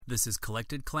This is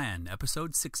Collected Clan,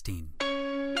 Episode 16. You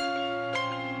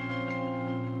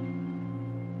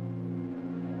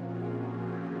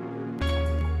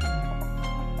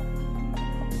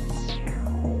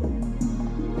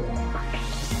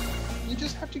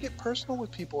just have to get personal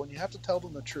with people and you have to tell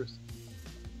them the truth.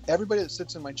 Everybody that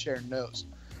sits in my chair knows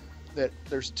that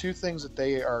there's two things that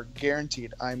they are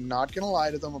guaranteed. I'm not going to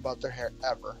lie to them about their hair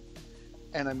ever,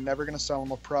 and I'm never going to sell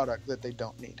them a product that they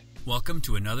don't need. Welcome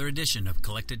to another edition of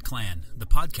Collected Clan, the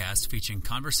podcast featuring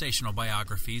conversational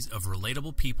biographies of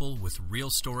relatable people with real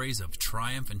stories of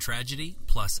triumph and tragedy,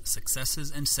 plus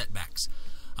successes and setbacks.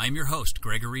 I'm your host,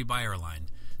 Gregory Byerline.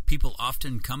 People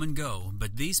often come and go,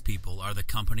 but these people are the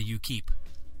company you keep.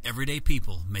 Everyday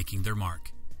people making their mark.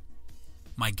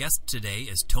 My guest today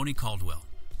is Tony Caldwell.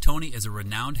 Tony is a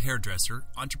renowned hairdresser,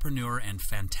 entrepreneur, and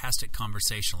fantastic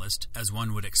conversationalist, as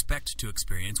one would expect to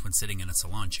experience when sitting in a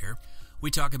salon chair. We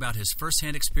talk about his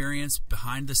first-hand experience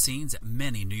behind the scenes at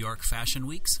many New York fashion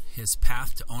weeks, his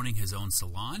path to owning his own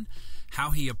salon,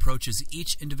 how he approaches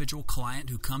each individual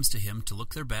client who comes to him to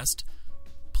look their best,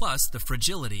 plus the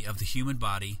fragility of the human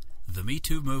body, the Me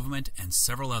Too movement, and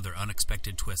several other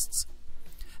unexpected twists.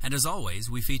 And as always,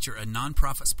 we feature a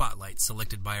nonprofit spotlight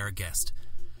selected by our guest.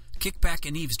 Kick back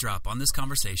and eavesdrop on this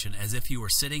conversation as if you were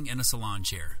sitting in a salon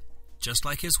chair. Just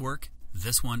like his work,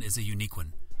 this one is a unique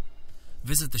one.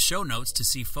 Visit the show notes to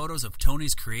see photos of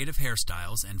Tony's creative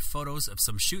hairstyles and photos of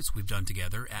some shoots we've done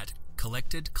together at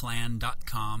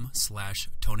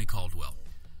collectedclan.com/Tony Caldwell.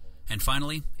 And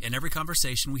finally, in every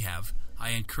conversation we have, I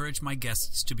encourage my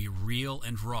guests to be real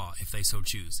and raw if they so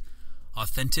choose.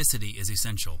 Authenticity is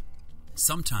essential.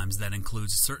 Sometimes that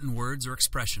includes certain words or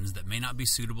expressions that may not be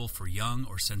suitable for young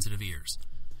or sensitive ears.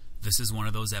 This is one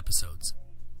of those episodes.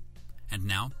 And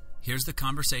now, here's the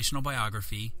conversational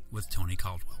biography with Tony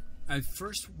Caldwell. I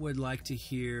first would like to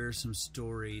hear some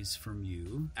stories from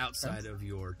you outside of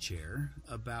your chair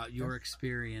about your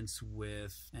experience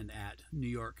with and at New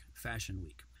York Fashion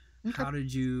Week. Okay. How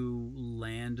did you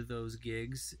land those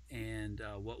gigs, and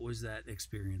what was that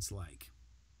experience like?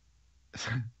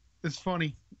 It's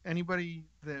funny. Anybody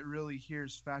that really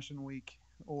hears Fashion Week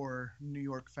or New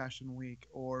York Fashion Week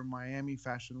or Miami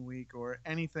Fashion Week or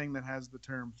anything that has the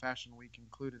term Fashion Week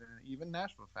included in it, even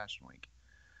Nashville Fashion Week,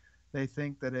 they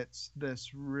think that it's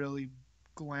this really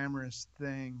glamorous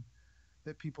thing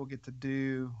that people get to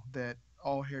do, that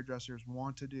all hairdressers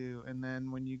want to do. And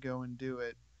then when you go and do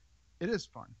it, it is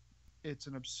fun. It's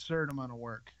an absurd amount of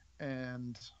work.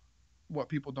 And what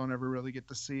people don't ever really get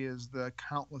to see is the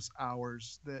countless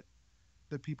hours that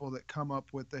the people that come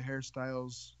up with the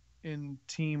hairstyles in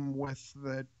team with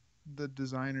the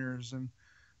designers and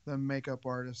the makeup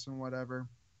artists and whatever,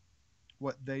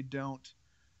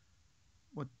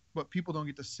 what people don't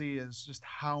get to see is just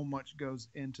how much goes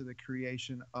into the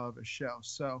creation of a show.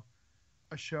 So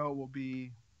a show will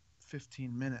be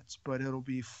 15 minutes, but it'll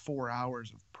be 4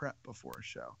 hours of prep before a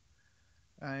show.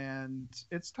 And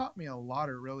it's taught me a lot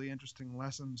of really interesting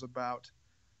lessons about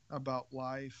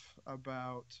life,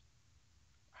 about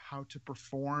how to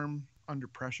perform under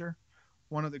pressure.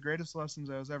 One of the greatest lessons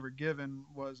I was ever given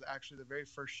was actually the very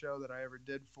first show that I ever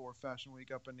did for Fashion Week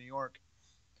up in New York.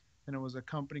 And it was a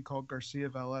company called Garcia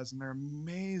Velez, and they're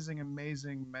amazing,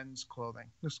 amazing men's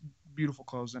clothing. Just beautiful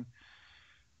clothes. And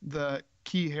the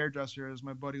key hairdresser is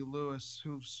my buddy Lewis,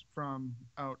 who's from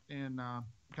out in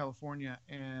California,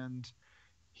 and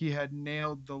he had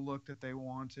nailed the look that they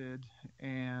wanted,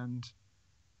 and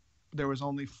there was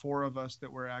only 4 of us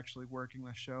that were actually working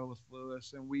the show with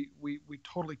Lewis, and we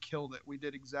totally killed it. We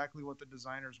did exactly what the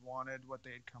designers wanted, what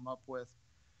they had come up with.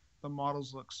 The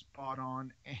models looked spot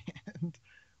on, and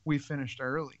we finished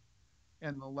early.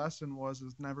 And the lesson was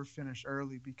never finish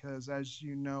early, because as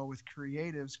you know, with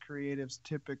creatives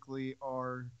typically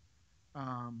are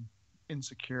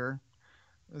insecure.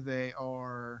 They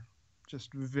are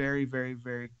just very, very,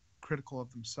 very critical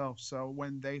of themselves. So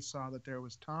when they saw that there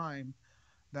was time,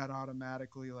 that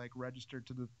automatically registered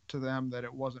to them that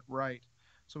it wasn't right.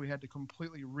 So we had to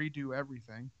completely redo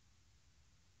everything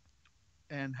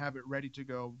and have it ready to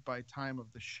go by time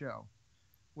of the show,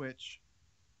 which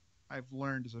I've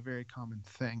learned is a very common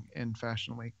thing in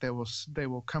Fashion Week. They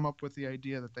will come up with the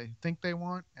idea that they think they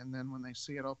want, and then when they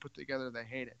see it all put together, they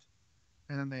hate it.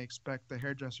 And then they expect the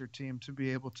hairdresser team to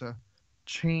be able to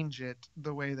change it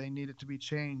the way they need it to be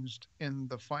changed in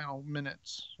the final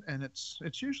minutes, and it's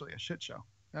usually a shit show.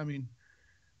 I mean,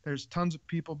 there's tons of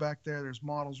people back there. There's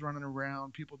models running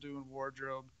around, people doing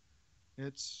wardrobe.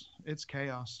 It's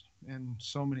chaos in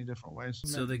so many different ways.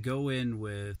 So they go in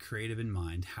with creative in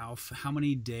mind. How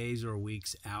many days or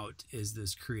weeks out is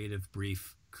this creative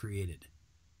brief created?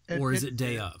 Or is it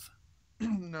day of?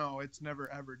 No, it's never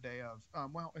ever day of.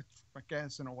 Well, I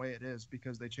guess in a way it is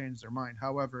because they change their mind.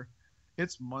 However,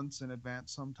 it's months in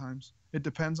advance sometimes. It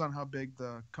depends on how big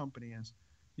the company is.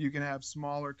 You can have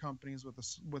smaller companies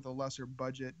with a lesser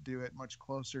budget do it much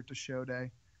closer to show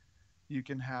day. You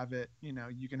can have it,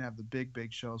 you can have the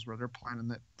big shows where they're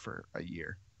planning it for a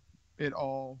year. It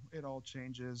all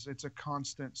changes. It's a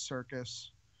constant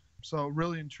circus. So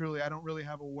really and truly, I don't really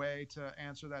have a way to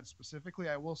answer that specifically.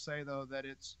 I will say though that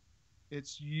it's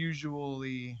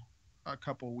usually a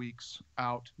couple weeks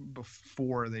out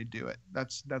before they do it.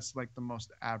 That's like the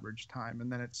most average time,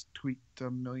 and then it's tweaked a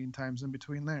million times in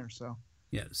between there. So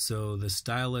Yeah, so the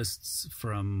stylists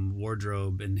from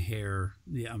wardrobe and hair,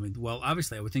 yeah, I mean, well,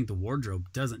 obviously I would think the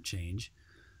wardrobe doesn't change,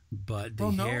 but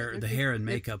well, no, the hair and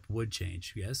makeup would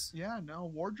change, yes? yeah, no,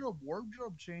 wardrobe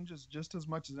changes just as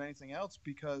much as anything else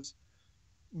because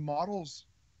models,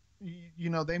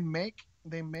 they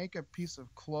make a piece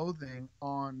of clothing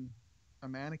on a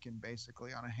mannequin,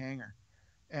 basically on a hanger,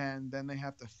 and then they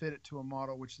have to fit it to a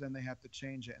model, which then they have to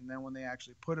change it, and then when they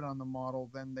actually put it on the model,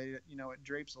 then it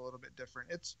drapes a little bit different.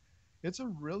 It's a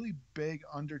really big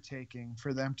undertaking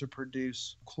for them to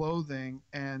produce clothing,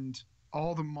 and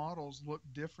all the models look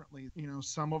differently.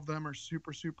 Some of them are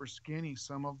super super skinny,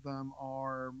 some of them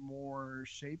are more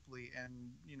shapely,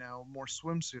 and more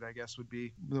swimsuit, I guess would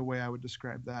be the way I would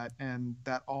describe that. And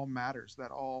that all matters.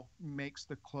 That all makes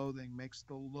the clothing, makes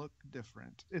the look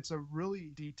different. It's a really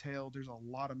detailed, there's a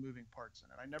lot of moving parts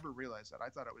in it. I never realized that. I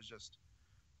thought it was just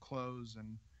clothes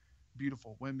and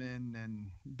beautiful women and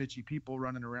bitchy people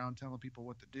running around telling people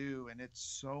what to do, and it's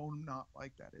so not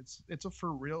like that. It's a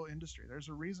for real industry. There's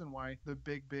a reason why the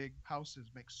big houses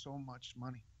make so much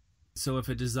money. So if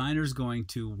a designer's going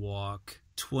to walk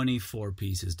 24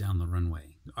 pieces down the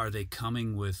runway, are they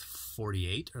coming with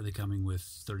 48? Are they coming with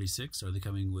 36? Are they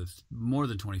coming with more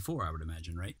than 24, I would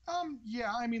imagine, right?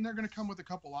 Yeah, I mean, they're going to come with a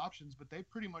couple options, but they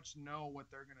pretty much know what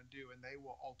they're going to do, and they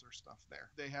will alter stuff there.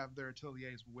 They have their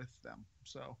ateliers with them,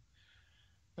 so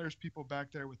there's people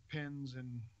back there with pins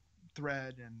and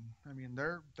thread, and I mean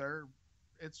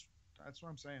it's that's what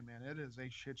I'm saying, man. It is a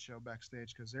shit show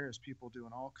backstage because there is people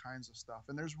doing all kinds of stuff,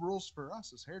 and there's rules for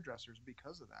us as hairdressers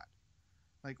because of that.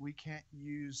 Like, we can't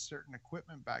use certain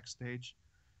equipment backstage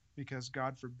because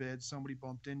God forbid somebody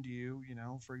bumped into you.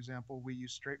 For example, we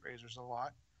use straight razors a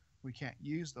lot. We can't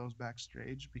use those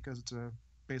backstage because it's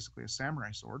basically a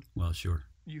samurai sword. Well, sure.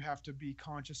 You have to be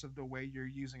conscious of the way you're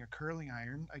using a curling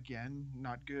iron. Again,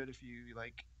 not good if you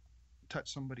like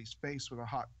touch somebody's face with a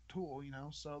hot tool.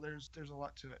 So there's a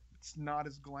lot to it. It's not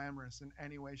as glamorous in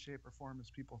any way, shape, or form as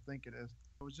people think it is.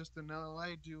 I was just in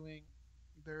LA doing,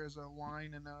 there is a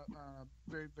line in a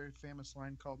very very famous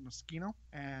line called Moschino,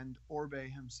 and Orbe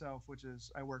himself, which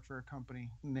is, I work for a company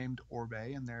named Orbe,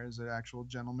 and there is an actual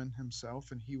gentleman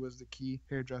himself, and he was the key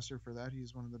hairdresser for that.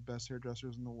 He's one of the best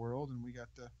hairdressers in the world, and we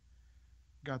got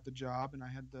the job, and I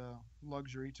had the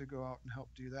luxury to go out and help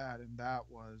do that, and that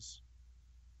was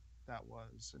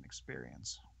an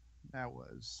experience.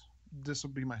 This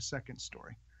will be my second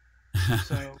story.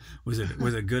 So was it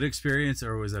a good experience,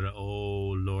 or was it a,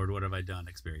 oh Lord, what have I done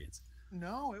experience?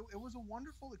 no, it was a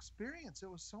wonderful experience. It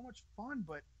was so much fun,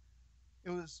 but it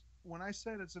was, when I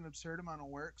said it's an absurd amount of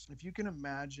work, if you can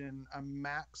imagine a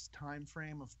max time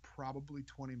frame of probably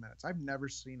 20 minutes. I've never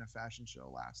seen a fashion show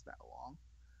last that long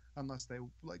unless they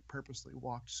like purposely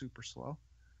walked super slow.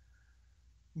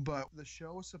 But the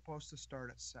show was supposed to start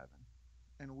at 7,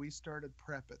 and we started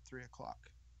prep at 3 o'clock.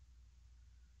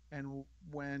 And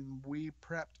when we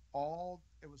prepped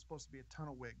it was supposed to be a ton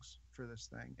of wigs for this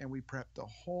thing, and we prepped the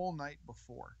whole night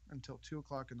before until 2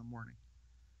 o'clock in the morning.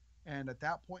 And at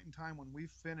that point in time, when we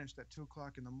finished at 2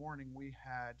 o'clock in the morning, we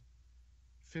had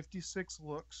 56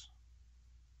 looks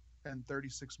and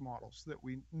 36 models that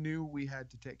we knew we had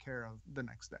to take care of the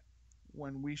next day.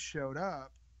 When we showed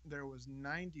up, there was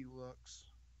 90 looks.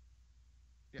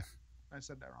 Yeah, I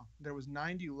said that wrong. There was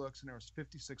 90 looks and there was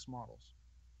 56 models.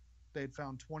 They had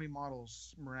found 20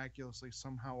 models miraculously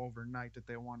somehow overnight that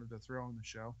they wanted to throw in the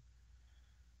show.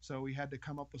 So we had to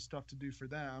come up with stuff to do for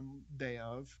them day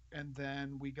of, and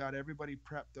then we got everybody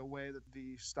prepped the way that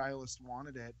the stylist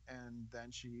wanted it, and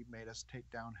then she made us take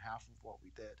down half of what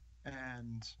we did.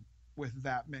 And with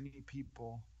that many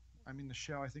people, I mean,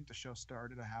 I think the show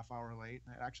started a half hour late,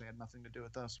 and it actually had nothing to do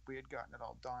with us. We had gotten it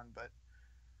all done, but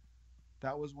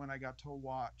that was when I got to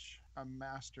watch a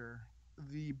master,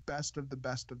 the best of the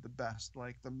best of the best,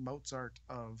 like the Mozart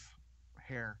of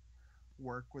hair,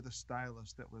 work with a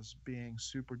stylist that was being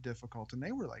super difficult, and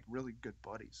they were like really good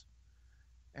buddies,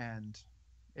 and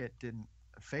it didn't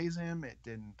faze him. It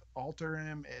didn't alter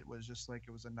him. It was just like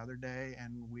it was another day,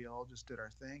 and we all just did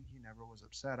our thing. He never was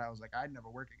upset. I was like, I'd never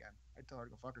work again. I'd tell her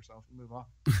to go fuck herself and move on.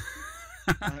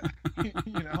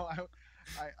 You know,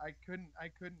 I could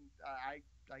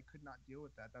not deal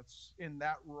with that. That's in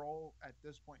that role at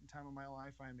this point in time of my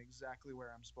life. I'm exactly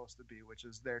where I'm supposed to be, which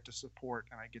is there to support,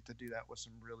 and I get to do that with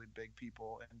some really big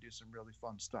people and do some really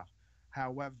fun stuff.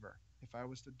 However, if I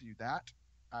was to do that,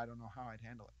 I don't know how I'd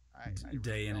handle it. I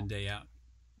Day really in and don't. day out.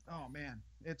 Oh man,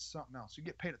 it's something else. You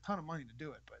get paid a ton of money to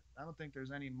do it, but I don't think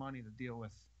there's any money to deal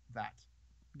with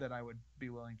that I would be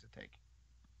willing to take.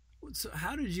 So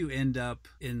how did you end up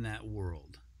in that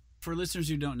world? For listeners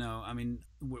who don't know, I mean,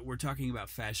 we're talking about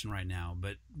fashion right now,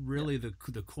 but really the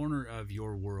corner of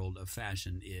your world of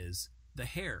fashion is the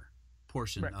hair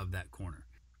portion Right. of that corner.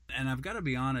 And I've got to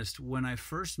be honest, when I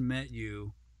first met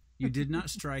you, you did not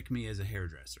strike me as a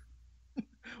hairdresser.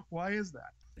 Why is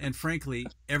that? And frankly,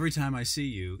 every time I see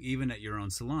you, even at your own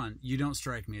salon, you don't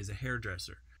strike me as a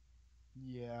hairdresser.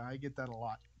 Yeah, I get that a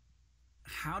lot.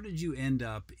 How did you end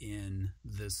up in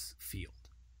this field?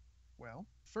 Well,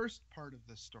 first part of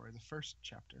this story, the first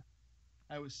chapter,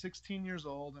 I was 16 years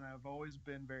old, and I've always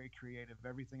been very creative.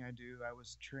 Everything I do, I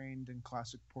was trained in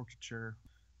classic portraiture,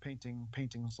 painting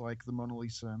paintings like the Mona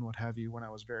Lisa and what have you when I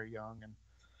was very young. And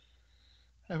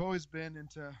I've always been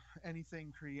into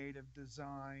anything creative,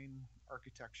 design,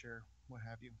 architecture, what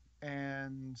have you.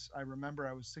 And I remember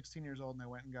I was 16 years old, and I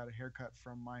went and got a haircut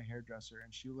from my hairdresser,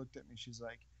 and she looked at me. She's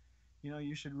like, you know,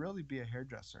 you should really be a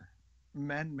hairdresser.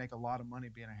 Men make a lot of money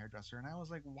being a hairdresser. And I was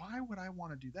like, why would I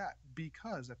want to do that?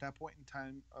 Because at that point in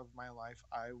time of my life,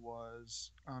 I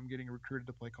was getting recruited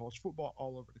to play college football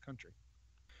all over the country.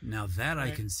 Now that I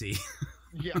Right? can see.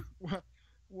 Yeah.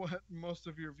 What most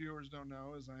of your viewers don't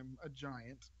know is I'm a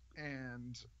giant,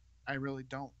 and I really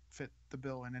don't fit the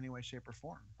bill in any way, shape, or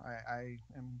form. I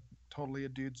am totally a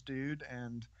dude's dude,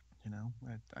 and, you know,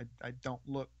 I don't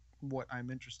look what I'm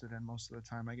interested in most of the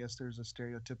time. I guess there's a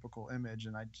stereotypical image,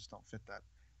 and I just don't fit that.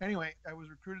 Anyway, I was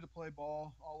recruited to play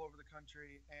ball all over the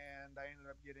country, and I ended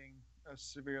up getting a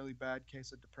severely bad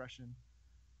case of depression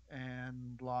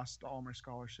and lost all my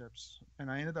scholarships. And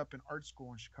I ended up in art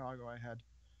school in Chicago. I had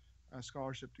a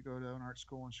scholarship to go to an art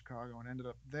school in Chicago and ended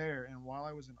up there. And while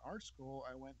I was in art school,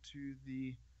 I went to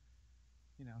the,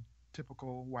 you know,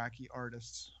 typical wacky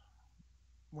artists.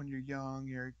 When you're young,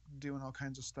 you're doing all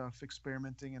kinds of stuff,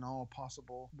 experimenting in all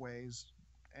possible ways.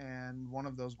 And one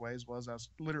of those ways was I was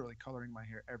literally coloring my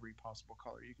hair every possible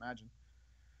color you can imagine.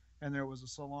 And there was a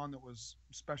salon that was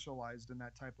specialized in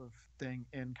that type of thing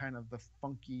in kind of the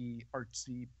funky,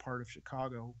 artsy part of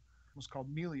Chicago. It was called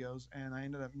Melio's, and I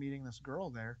ended up meeting this girl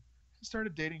there. I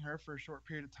started dating her for a short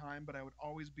period of time, but I would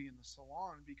always be in the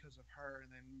salon because of her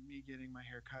and then me getting my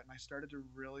hair cut. And I started to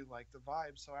really like the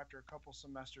vibe. So after a couple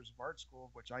semesters of art school,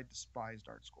 which I despised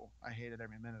art school, I hated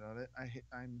every minute of it.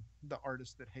 I'm the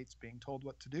artist that hates being told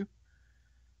what to do.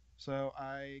 So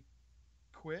I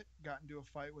quit, got into a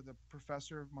fight with a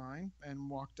professor of mine,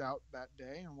 and walked out that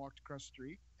day and walked across the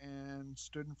street and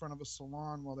stood in front of a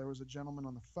salon while there was a gentleman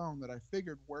on the phone that I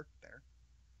figured worked there.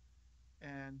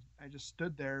 And I just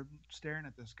stood there staring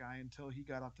at this guy until he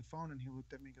got off the phone, and he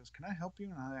looked at me and goes, "Can I help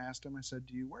you?" And I asked him, I said,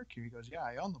 "Do you work here?" He goes, "Yeah,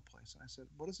 I own the place." And I said,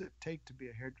 "What does it take to be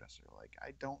a hairdresser? Like,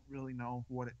 I don't really know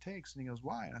what it takes." And he goes,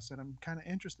 "Why?" And I said, "I'm kind of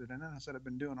interested in it." I said, "I've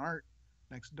been doing art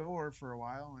next door for a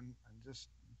while, and I just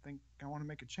think I want to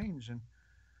make a change." And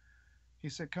he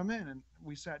said, "Come in." And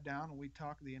we sat down and we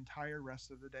talked the entire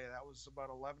rest of the day. That was about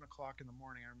 11 o'clock in the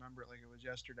morning. I remember it like it was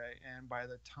yesterday. And by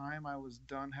the time I was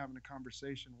done having a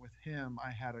conversation with him, I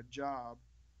had a job,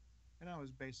 and I was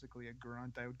basically a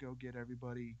grunt. I would go get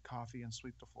everybody coffee and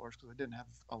sweep the floors because I didn't have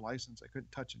a license. I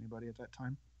couldn't touch anybody at that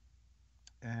time.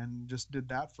 And just did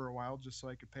that for a while just so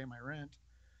I could pay my rent.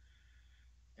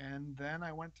 And then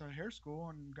I went to hair school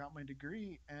and got my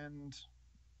degree and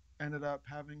ended up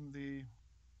having the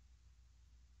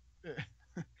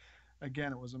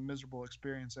again, it was a miserable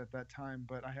experience at that time,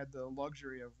 but I had the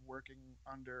luxury of working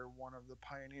under one of the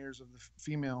pioneers of the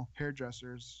female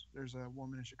hairdressers. There's a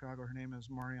woman in Chicago. Her name is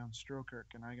Marianne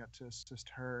Strokirk, and I got to assist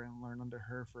her and learn under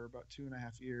her for about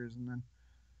 2.5 years. And then,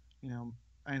 you know,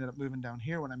 I ended up moving down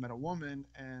here when I met a woman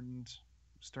and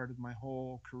started my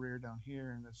whole career down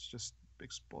here, and it's just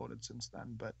exploded since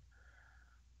then. But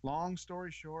long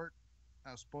story short,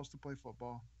 I was supposed to play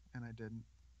football, and I didn't,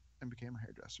 and became a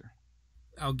hairdresser.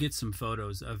 I'll get some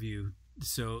photos of you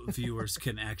so viewers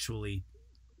can actually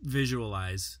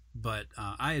visualize. But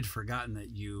I had forgotten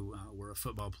that you were a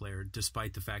football player,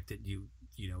 despite the fact that you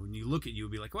know, when you look at you, you'll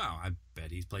be like, wow, I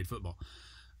bet he's played football.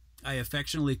 I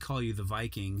affectionately call you the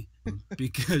Viking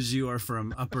because you are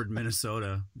from Upper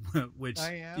Minnesota, which,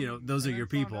 I am. those are And your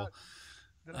people.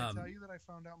 Did I tell you that I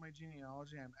found out my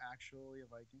genealogy? I'm actually a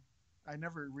Viking. I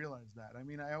never realized that. I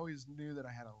mean, I always knew that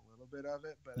I had a little bit of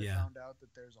it, but Yeah. I found out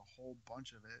that there's a whole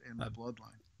bunch of it in my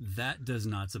bloodline. That does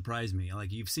not surprise me.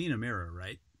 Like, you've seen a mirror,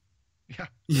 right? Yeah.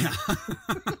 Yeah.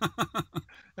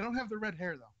 I don't have the red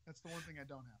hair, though. That's the one thing I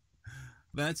don't have.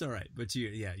 That's all right. But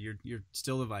you're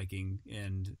still a Viking,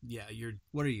 and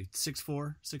what are you,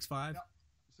 6'4", 6'5"?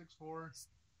 Yeah. 6'4".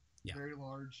 Yeah. Very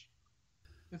large.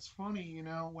 It's funny,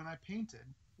 when I painted,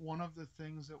 one of the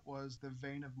things that was the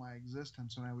vein of my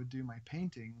existence when I would do my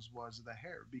paintings was the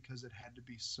hair, because it had to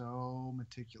be so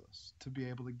meticulous to be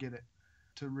able to get it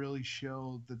to really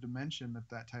show the dimension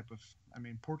that type of,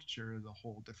 portraiture is a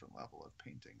whole different level of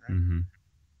painting, right? Mm-hmm.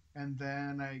 And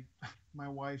then my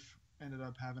wife ended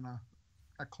up having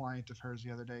a client of hers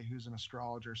the other day who's an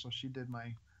astrologer. So she did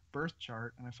my birth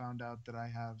chart, and I found out that I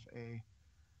have a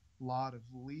lot of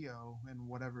Leo, and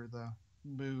whatever the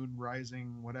moon,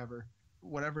 rising, whatever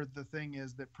the thing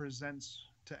is that presents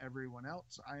to everyone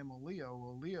else. I am a Leo.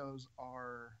 Well, Leos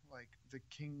are like the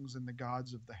kings and the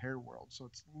gods of the hair world. So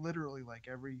it's literally like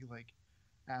every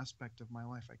aspect of my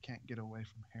life, I can't get away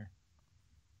from hair.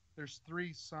 There's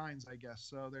 3 signs, I guess.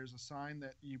 So there's a sign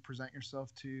that you present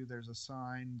yourself to. There's a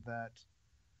sign that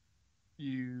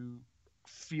you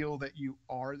feel that you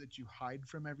hide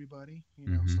from everybody,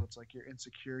 Mm-hmm. So it's like your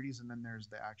insecurities, and then there's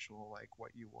the actual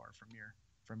what you are from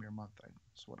your month.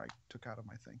 That's what I took out of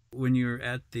my thing. When you're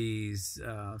at these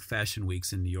fashion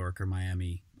weeks in New York or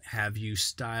Miami, have you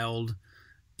styled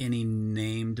any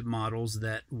named models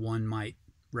that one might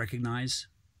recognize?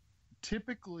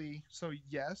 Typically, so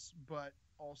yes, but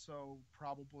also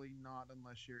probably not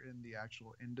unless you're in the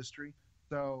actual industry.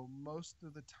 So most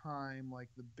of the time, like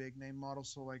the big name models,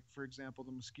 so like for example,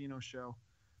 the Moschino show,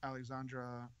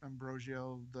 Alexandra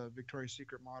Ambrosio, the Victoria's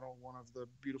Secret model, one of the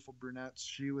beautiful brunettes,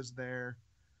 she was there.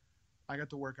 I got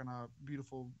to work on a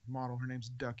beautiful model. Her name's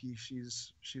Ducky.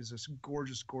 She's this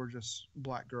gorgeous, gorgeous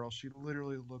black girl. She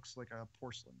literally looks like a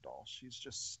porcelain doll. She's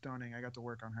just stunning. I got to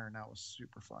work on her, and that was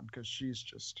super fun because she's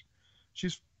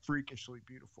freakishly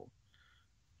beautiful.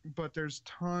 But there's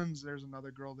tons. There's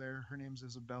another girl there. Her name's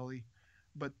Isabelli.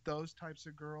 But those types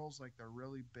of girls, like the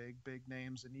really big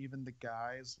names, and even the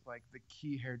guys, like the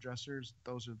key hairdressers,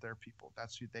 those are their people.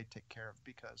 That's who they take care of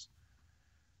because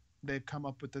they've come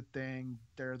up with the thing.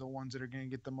 They're the ones that are going to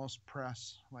get the most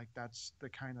press. Like that's the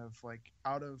kind of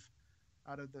out of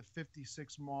the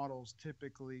 56 models,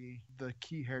 typically the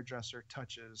key hairdresser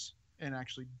touches and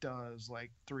actually does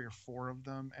like 3 or 4 of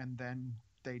them, and then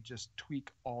they just tweak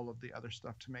all of the other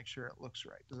stuff to make sure it looks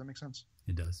right. Does that make sense?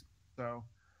 It does. So,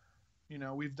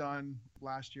 we've done,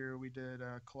 last year we did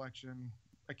a collection,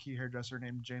 a key hairdresser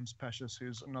named James Pecious,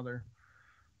 who's another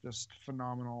just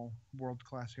phenomenal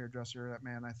world-class hairdresser. That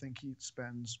man, I think he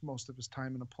spends most of his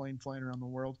time in a plane flying around the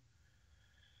world.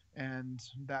 And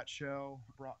that show,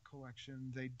 Brock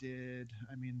collection, they did,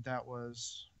 that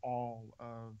was all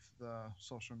of the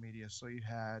social media. So you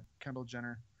had Kendall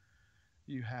Jenner,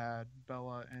 you had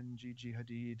Bella and Gigi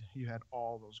Hadid, you had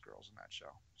all those girls in that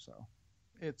show. So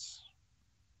it's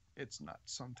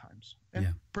nuts sometimes.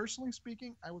 And personally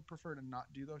speaking, I would prefer to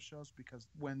not do those shows because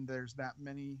when there's that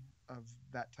many of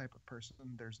that type of person,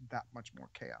 there's that much more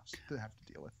chaos to have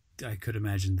to deal with. I could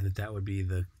imagine that would be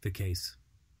the case.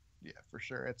 Yeah, for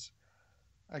sure. It's,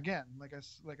 again, like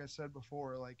I said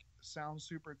before, sounds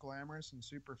super glamorous and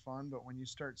super fun, but when you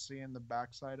start seeing the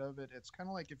backside of it, it's kind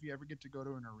of like if you ever get to go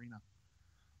to an arena.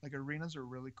 Like arenas are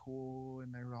really cool,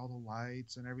 and they're all the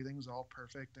lights and everything's all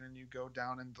perfect, and then you go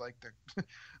down into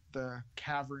the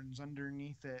caverns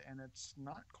underneath it, and it's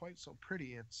not quite so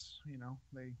pretty. It's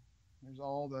there's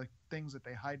all the things that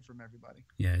they hide from everybody.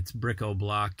 Yeah, it's brick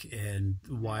block and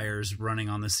wires running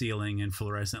on the ceiling and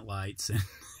fluorescent lights, and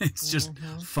it's just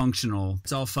functional.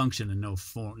 It's all function and no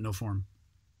form.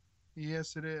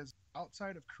 Yes, it is.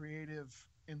 Outside of creative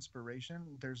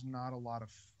inspiration, there's not a lot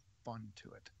of fun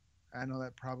to it. I know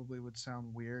that probably would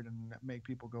sound weird and make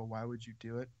people go, why would you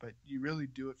do it? But you really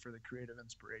do it for the creative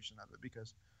inspiration of it,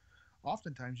 because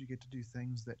oftentimes you get to do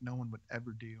things that no one would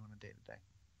ever do on a day-to-day,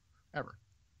 ever.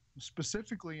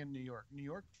 Specifically in New York. New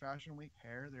York Fashion Week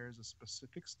hair, there is a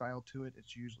specific style to it.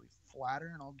 It's usually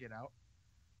flatter and all get out.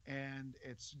 And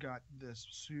it's got this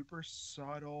super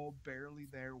subtle, barely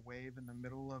there wave in the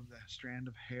middle of the strand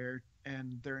of hair.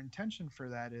 And their intention for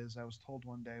that is, I was told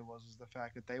one day, is the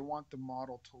fact that they want the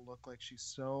model to look like she's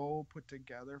so put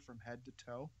together from head to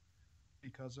toe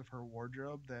because of her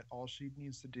wardrobe that all she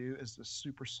needs to do is this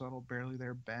super subtle, barely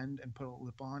there bend and put a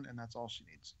lip on, and that's all she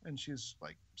needs. And she's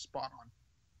spot on.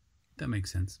 That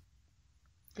makes sense.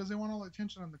 Because they want all the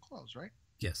attention on the clothes, right?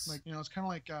 Yes. Like, it's kind of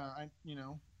like,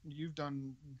 you've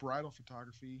done bridal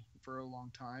photography for a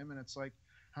long time. And it's like,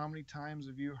 how many times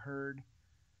have you heard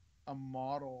a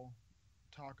model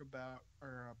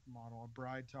a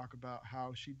bride talk about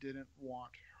how she didn't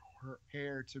want her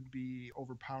hair to be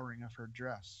overpowering of her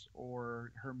dress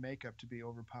or her makeup to be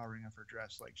overpowering of her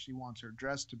dress. Like she wants her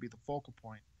dress to be the focal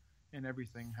point and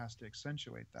everything has to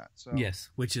accentuate that. So yes,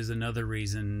 which is another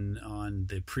reason on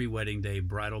the pre-wedding day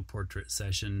bridal portrait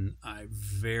session, I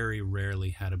very rarely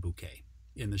had a bouquet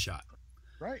in the shot.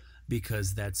 right.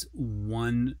 Because that's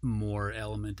one more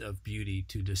element of beauty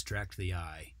to distract the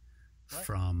eye Right.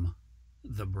 from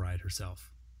the bride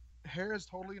herself. Hair is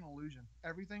totally an illusion.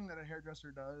 Everything that a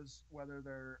hairdresser does, whether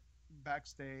they're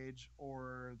backstage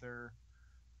or they're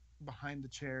behind the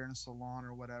chair in a salon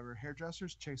or whatever,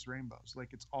 hairdressers chase rainbows.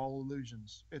 Like it's all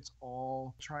illusions. It's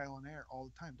all trial and error all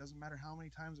the time. Doesn't matter how many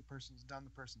times a person's done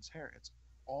the person's hair. It's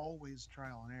always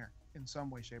trial and error in some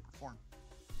way, shape, or form.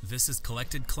 This is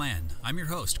Collected Clan. I'm your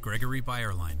host, Gregory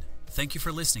Byerline. Thank you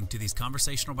for listening to these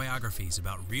conversational biographies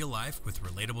about real life with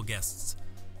relatable guests.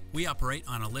 We operate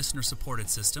on a listener-supported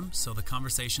system, so the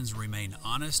conversations remain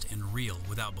honest and real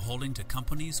without beholding to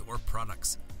companies or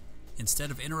products.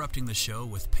 Instead of interrupting the show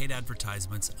with paid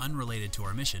advertisements unrelated to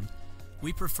our mission,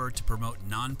 we prefer to promote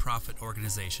non-profit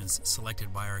organizations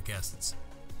selected by our guests.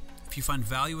 If you find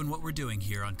value in what we're doing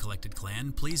here on Collected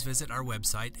Clan, please visit our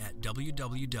website at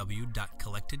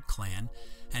www.collectedclan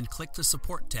and click the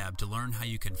support tab to learn how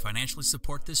you can financially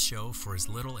support this show for as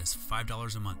little as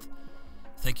 $5 a month.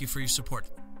 Thank you for your support.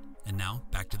 And now,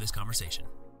 back to this conversation.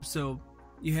 So,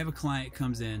 you have a client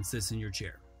comes in, sits in your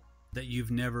chair that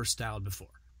you've never styled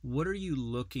before. What are you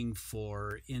looking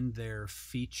for in their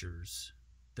features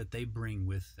that they bring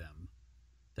with them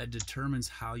that determines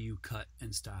how you cut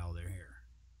and style their hair?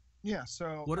 Yeah,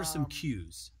 so what are some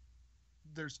cues?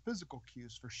 There's physical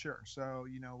cues for sure. So,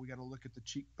 we got to look at the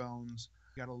cheekbones.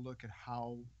 We got to look at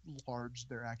how large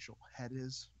their actual head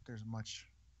is. There's a much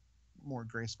more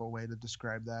graceful way to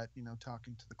describe that,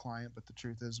 talking to the client, but the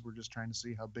truth is we're just trying to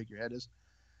see how big your head is.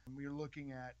 We're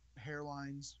looking at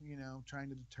hairlines, trying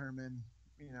to determine,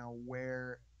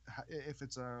 where, if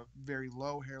it's a very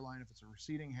low hairline, if it's a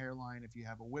receding hairline, if you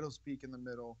have a widow's peak in the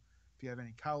middle, if you have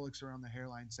any cowlicks around the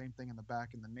hairline, same thing in the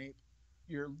back and the nape.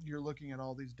 You're looking at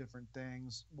all these different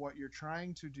things. What you're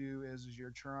trying to do is you're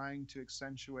trying to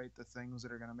accentuate the things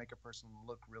that are going to make a person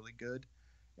look really good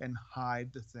and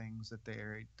hide the things that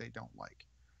they don't like.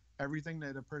 Everything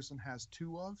that a person has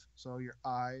two of, so your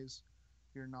eyes,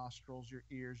 your nostrils, your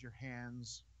ears, your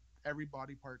hands, every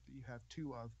body part that you have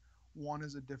two of, one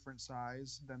is a different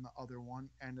size than the other one,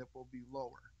 and it will be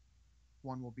lower.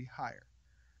 One will be higher.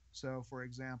 So, for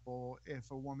example,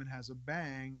 if a woman has a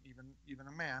bang, even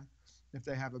a man, if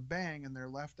they have a bang and their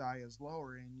left eye is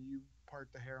lower and you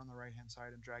part the hair on the right-hand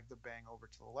side and drag the bang over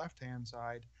to the left-hand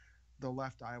side, the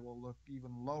left eye will look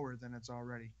even lower than it's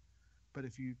already. But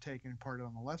if you take and part it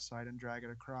on the left side and drag it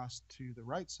across to the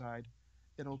right side,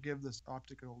 it'll give this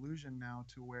optical illusion now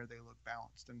to where they look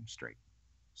balanced and straight.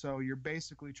 So you're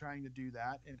basically trying to do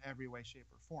that in every way,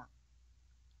 shape, or form.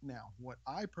 Now, what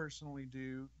I personally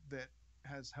do that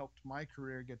has helped my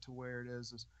career get to where it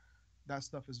is that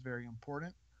stuff is very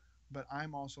important, but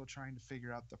I'm also trying to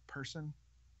figure out the person,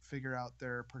 figure out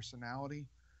their personality,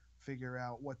 figure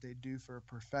out what they do for a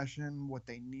profession, what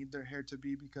they need their hair to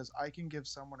be, because I can give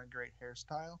someone a great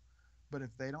hairstyle, but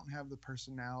if they don't have the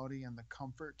personality and the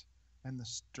comfort and the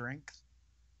strength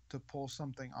to pull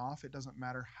something off, it doesn't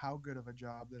matter how good of a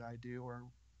job that I do or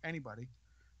anybody,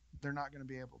 they're not going to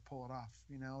be able to pull it off.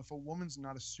 If a woman's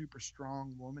not a super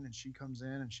strong woman and she comes in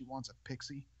and she wants a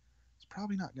pixie, it's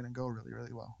probably not going to go really,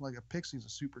 really well. Like a pixie is a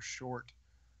super short,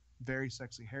 very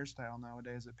sexy hairstyle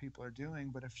nowadays that people are doing,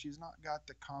 but if she's not got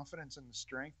the confidence and the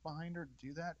strength behind her to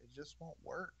do that, it just won't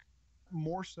work.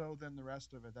 More so than the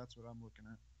rest of it, that's what I'm looking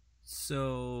at.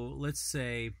 So let's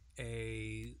say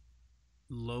a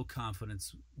low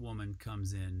confidence woman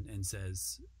comes in and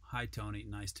says, "Hi Tony,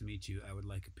 nice to meet you. I would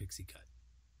like a pixie cut."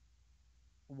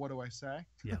 What do I say?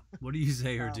 Yeah. What do you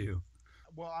say or do?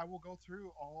 Well, I will go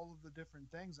through all of the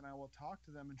different things and I will talk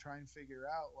to them and try and figure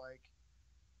out, like,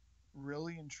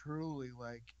 really and truly,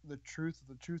 like, the truth of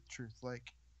the truth.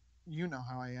 Like,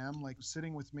 how I am. Like,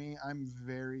 sitting with me, I'm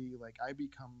very, like, I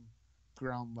become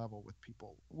ground level with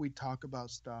people. We talk about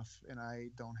stuff and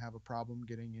I don't have a problem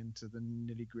getting into the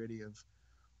nitty gritty of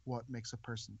what makes a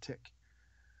person tick.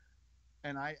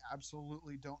 And I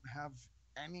absolutely don't have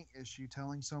any issue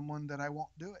telling someone that I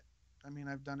won't do it. I mean,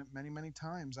 I've done it many, many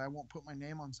times. I won't put my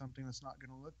name on something that's not going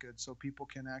to look good, so people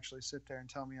can actually sit there and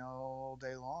tell me all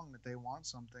day long that they want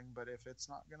something. But if it's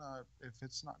not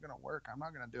gonna work, I'm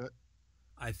not gonna do it.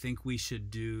 I think we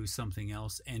should do something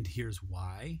else, and here's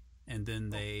why. And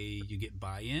then Oh, you get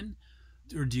buy-in,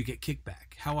 or do you get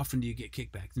kickback? How often do you get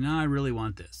kickback? No, I really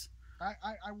want this.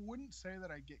 I wouldn't say that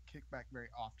I get kickback very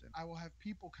often. I will have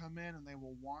people come in and they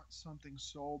will want something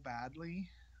so badly.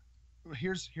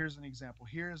 Here's an example.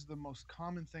 Here's the most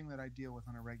common thing that I deal with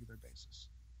on a regular basis.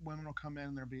 Women will come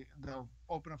in and they'll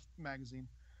open a magazine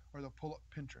or they'll pull up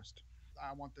Pinterest.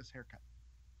 I want this haircut.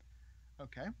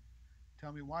 Okay,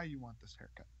 tell me why you want this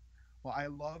haircut. Well, I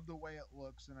love the way it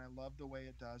looks and I love the way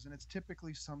it does, and it's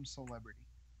typically some celebrity.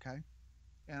 Okay,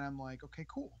 and I'm like, okay,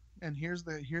 cool. And here's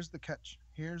the catch.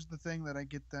 Here's the thing that I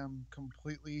get them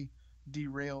completely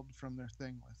derailed from their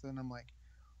thing with, and I'm like,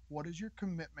 what is your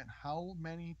commitment? How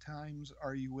many times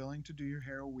are you willing to do your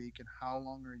hair a week, and how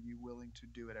long are you willing to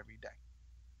do it every day?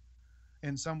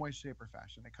 In some way, shape, or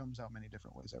fashion. It comes out many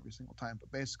different ways every single time.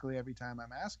 But basically, every time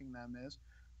I'm asking them is,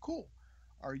 cool,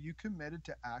 are you committed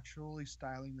to actually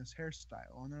styling this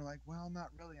hairstyle? And they're like, well, not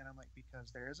really. And I'm like,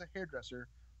 because there is a hairdresser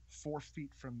 4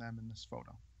 feet from them in this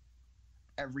photo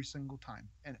every single time.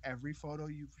 And every photo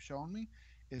you've shown me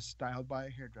is styled by a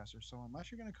hairdresser. So unless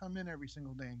you're going to come in every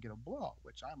single day and get a blowout,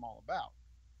 which I'm all about,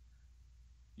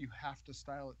 you have to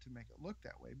style it to make it look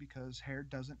that way because hair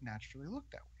doesn't naturally look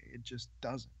that way. It just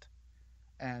doesn't.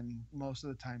 And most of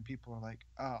the time, people are like,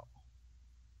 oh,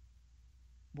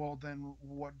 well, then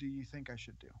what do you think I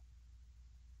should do?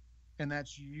 And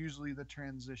that's usually the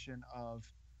transition of,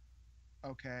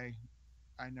 okay,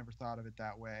 I never thought of it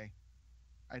that way.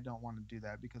 I don't want to do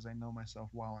that because I know myself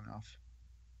well enough.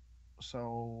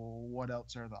 So what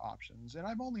else are the options? And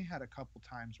I've only had a couple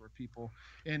times where people,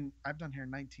 and I've done hair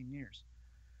 19 years.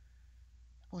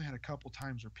 I've only had a couple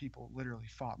times where people literally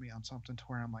fought me on something to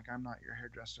where I'm like, I'm not your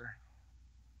hairdresser.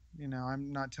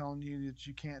 I'm not telling you that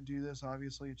you can't do this.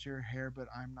 Obviously, it's your hair, but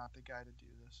I'm not the guy to do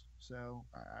this. So,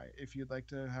 if you'd like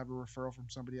to have a referral from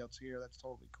somebody else here, that's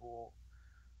totally cool.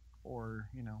 Or,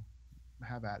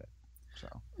 have at it. So,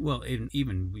 Well,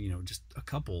 even just a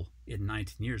couple in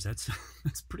 19 years, that's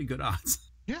that's pretty good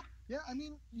odds. yeah, yeah. I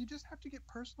mean, you just have to get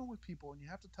personal with people and you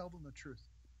have to tell them the truth.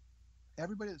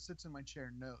 Everybody that sits in my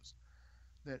chair knows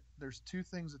that there's two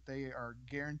things that they are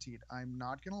guaranteed. I'm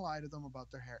not going to lie to them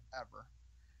about their hair ever,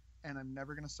 and I'm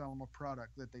never going to sell them a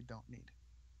product that they don't need.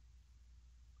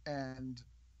 And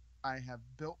I have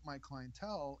built my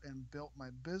clientele and built my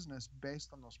business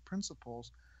based on those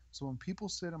principles. So when people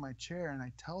sit in my chair and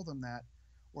I tell them that,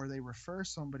 or they refer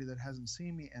somebody that hasn't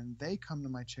seen me and they come to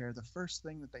my chair, the first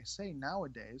thing that they say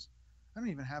nowadays, I don't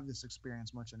even have this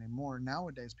experience much anymore.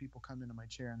 Nowadays, people come into my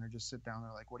chair and they just sit down.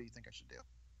 They're like, what do you think I should do?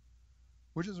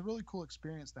 Which is a really cool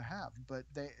experience to have. But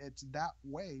it's that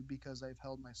way because I've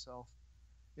held myself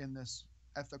in this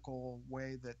ethical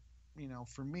way that,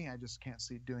 for me, I just can't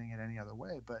see doing it any other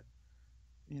way. But,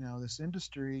 this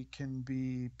industry can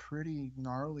be pretty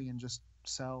gnarly and just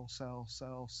sell, sell,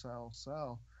 sell, sell,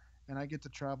 sell. And I get to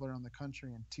travel around the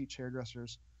country and teach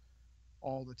hairdressers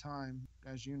all the time.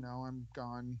 As you know, I'm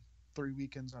gone 3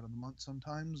 weekends out of the month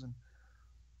sometimes. And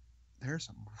there's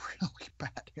some really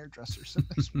bad hairdressers in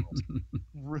this world.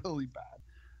 Really bad.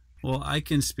 Well, I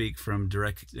can speak from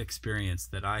direct experience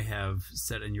that I have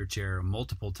sat in your chair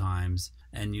multiple times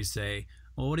and you say,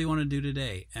 well, what do you want to do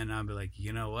today? And I'll be like,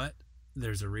 you know what?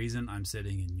 There's a reason I'm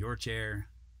sitting in your chair.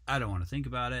 I don't want to think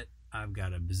about it. I've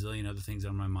got a bazillion other things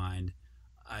on my mind.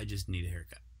 I just need a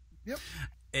haircut. Yep.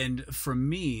 And for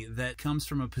me, that comes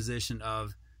from a position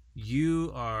of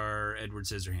you are Edward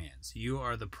Scissorhands. You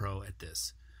are the pro at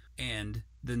this. And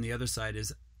then the other side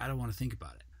is I don't want to think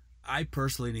about it. I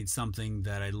personally need something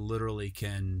that I literally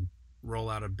can roll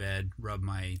out of bed, rub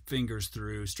my fingers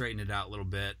through, straighten it out a little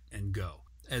bit, and go.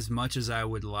 As much as I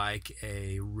would like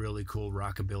a really cool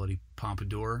rockabilly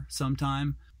pompadour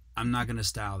sometime, I'm not going to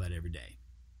style that every day.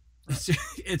 Right.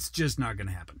 It's just not going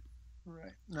to happen.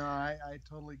 Right. No, I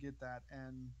totally get that.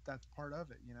 And that's part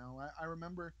of it. I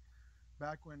remember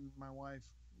back when my wife,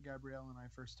 Gabrielle, and I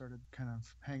first started kind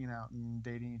of hanging out and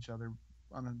dating each other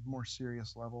on a more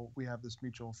serious level. We have this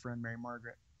mutual friend, Mary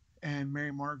Margaret. And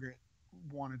Mary Margaret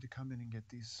wanted to come in and get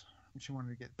these. She wanted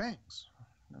to get bangs.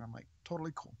 And I'm like,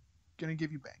 totally cool. Gonna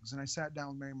give you bangs. And I sat down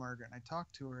with Mary Margaret and I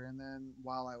talked to her. And then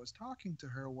while I was talking to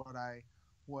her,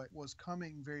 what was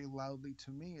coming very loudly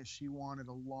to me is she wanted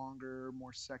a longer,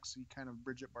 more sexy kind of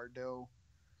Bridget Bardot,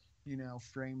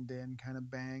 framed in kind of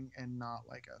bang and not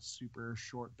like a super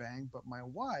short bang. But my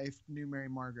wife knew Mary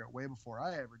Margaret way before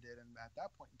I ever did. And at that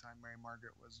point in time, Mary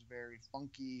Margaret was very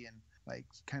funky and like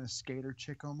kind of skater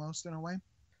chick almost in a way.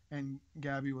 And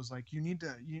Gabby was like, you need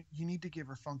to give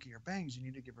her funkier bangs. You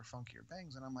need to give her funkier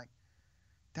bangs. And I'm like,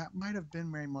 that might have been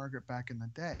Mary Margaret back in the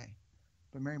day,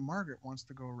 but Mary Margaret wants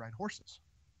to go ride horses.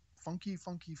 Funky,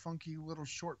 funky, funky little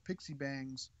short pixie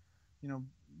bangs,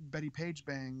 Betty Page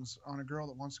bangs on a girl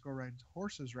that wants to go ride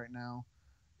horses right now,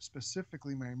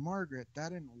 specifically Mary Margaret,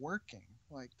 that isn't working.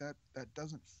 Like that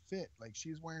doesn't fit. Like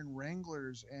she's wearing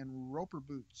Wranglers and Roper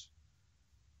boots.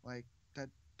 Like that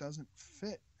doesn't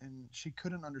fit. And she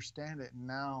couldn't understand it. And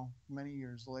now, many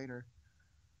years later,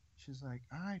 she's like,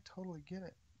 I totally get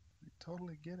it. I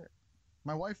totally get it.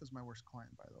 My wife is my worst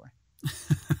client, by the way.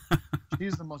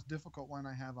 She's the most difficult one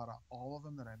I have out of all of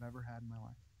them that I've ever had in my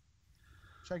life.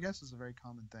 Which I guess is a very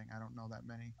common thing. I don't know that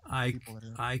many people that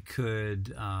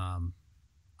are.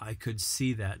 I could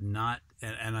see that, and I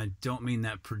don't mean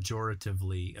that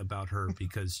pejoratively about her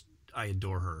because I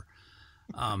adore her.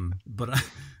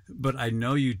 But I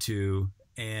know you two,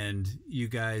 and you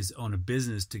guys own a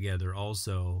business together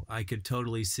also. I could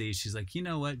totally see she's like, you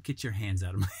know what? Get your hands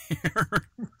out of my hair.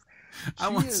 I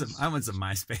want some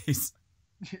MySpace.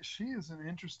 She is an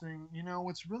interesting,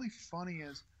 what's really funny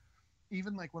is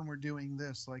even like when we're doing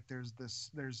this, like there's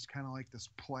kind of like this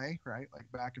play, right?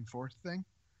 Like back and forth thing.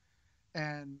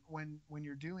 And when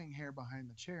you're doing hair behind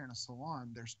the chair in a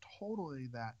salon, there's totally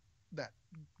that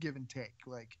give and take.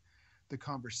 Like the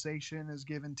conversation is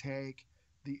give and take,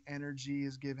 the energy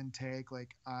is give and take.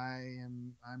 Like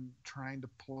I'm trying to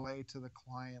play to the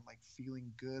client, like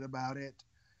feeling good about it.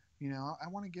 I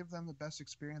want to give them the best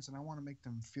experience, and I want to make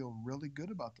them feel really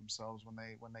good about themselves when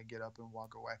they get up and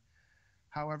walk away.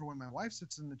 However, when my wife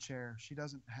sits in the chair, she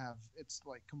doesn't have, it's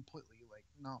like completely like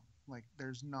numb. Like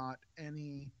there's not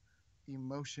any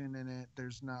emotion in it.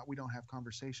 We don't have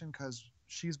conversation because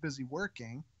she's busy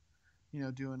working,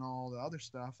 doing all the other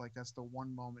stuff. Like that's the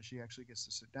one moment she actually gets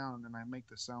to sit down, and I make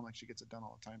this sound like she gets it done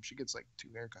all the time. She gets like 2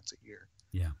 haircuts a year.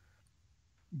 Yeah.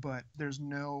 But there's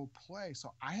no play,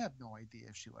 so I have no idea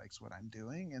if she likes what I'm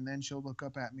doing. And then she'll look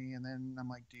up at me, and then I'm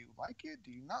like, do you like it?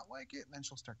 Do you not like it? And then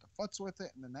she'll start to futz with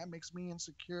it, and then that makes me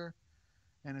insecure.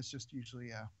 And it's just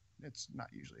usually it's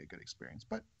not usually a good experience.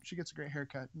 But she gets a great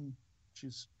haircut, and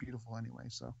she's beautiful anyway.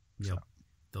 So yep,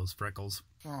 those freckles.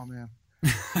 Oh man,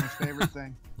 my favorite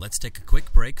thing. Let's take a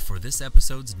quick break for this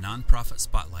episode's nonprofit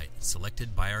spotlight,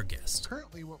 selected by our guest.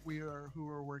 Currently, who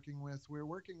we're working with a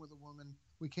woman.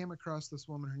 We came across this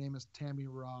woman. Her name is Tammy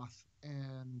Roth,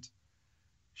 and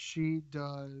she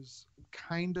does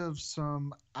kind of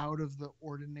some out of the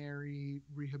ordinary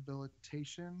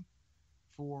rehabilitation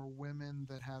for women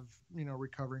that have,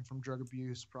 recovering from drug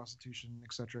abuse, prostitution,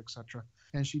 et cetera, et cetera.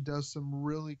 And she does some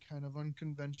really kind of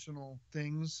unconventional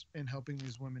things in helping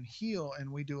these women heal.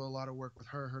 And we do a lot of work with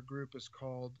her. Her group is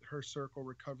called Her Circle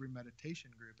Recovery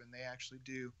Meditation Group. And they actually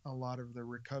do a lot of the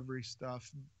recovery stuff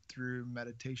through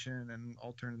meditation and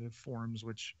alternative forms,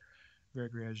 which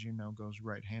Gregory, as you know, goes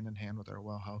right hand in hand with our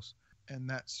well house. And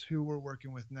that's who we're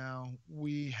working with now.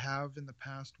 We have in the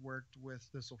past worked with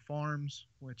Thistle Farms,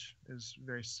 which is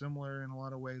very similar in a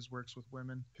lot of ways, works with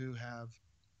women who have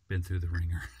been through the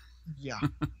ringer. Yeah.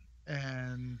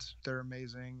 And they're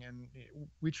amazing. And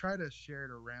we try to share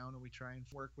it around, and we try and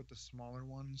work with the smaller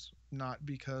ones, not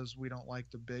because we don't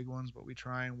like the big ones, but we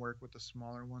try and work with the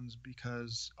smaller ones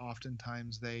because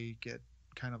oftentimes they get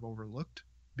kind of overlooked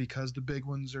because the big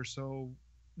ones are so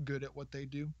good at what they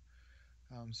do.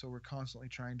 So we're constantly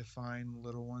trying to find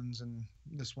little ones, and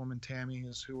this woman, Tammy,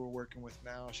 is who we're working with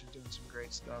now. She's doing some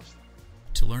great stuff.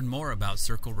 To learn more about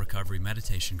Circle Recovery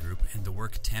Meditation Group and the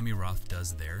work Tammy Roth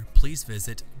does there, please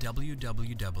visit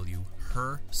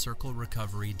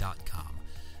www.hercirclerecovery.com.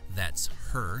 That's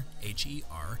her,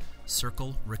 H-E-R,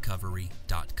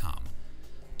 circlerecovery.com.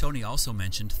 Tony also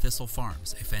mentioned Thistle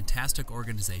Farms, a fantastic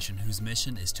organization whose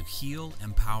mission is to heal,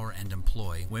 empower, and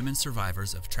employ women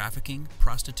survivors of trafficking,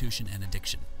 prostitution, and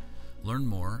addiction. Learn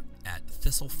more at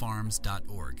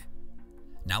thistlefarms.org.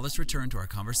 Now let's return to our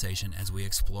conversation as we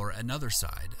explore another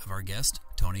side of our guest,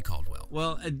 Tony Caldwell.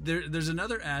 Well, there's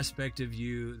another aspect of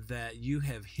you that you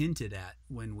have hinted at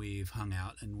when we've hung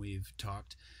out and we've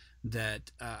talked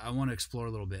that I want to explore a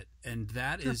little bit, and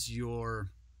that is your...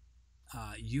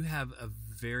 you have a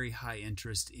very high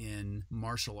interest in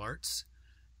martial arts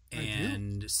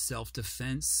and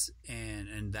self-defense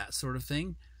and that sort of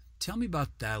thing. Tell me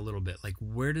about that a little bit. Like,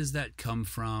 where does that come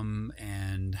from,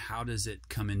 and how does it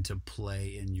come into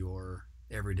play in your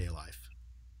everyday life?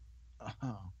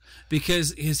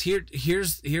 Because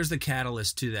here's the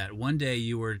catalyst to that. One day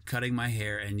you were cutting my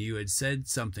hair and you had said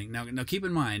something. Now keep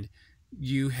in mind,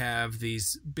 you have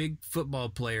these big football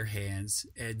player hands,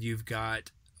 and you've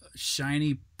got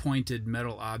shiny pointed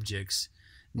metal objects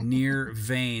near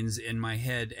veins in my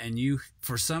head, and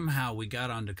somehow we got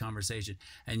onto conversation,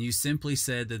 and you simply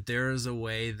said that there is a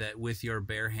way that with your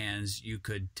bare hands you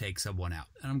could take someone out.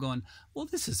 And I'm going, well,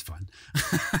 this is fun.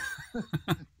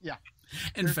 Yeah.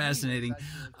 And there's fascinating.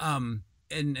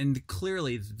 And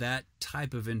clearly that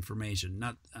type of information,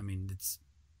 it's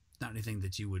not anything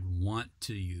that you would want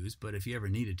to use, but if you ever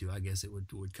needed to, I guess it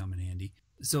would come in handy.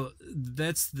 So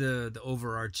that's the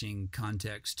overarching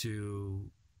context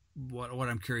to what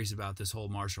I'm curious about, this whole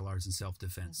martial arts and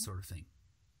self-defense sort of thing.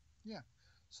 Yeah.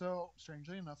 So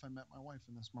strangely enough, I met my wife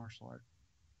in this martial art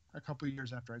a couple of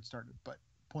years after I'd started. But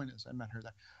point is, I met her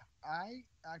there. I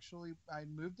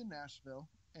moved to Nashville,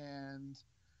 and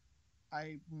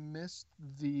I missed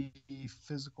the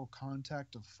physical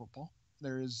contact of football.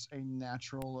 There is a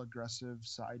natural aggressive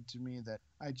side to me that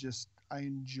I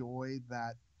enjoy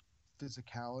that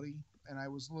physicality. And I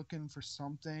was looking for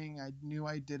something. I knew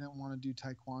I didn't want to do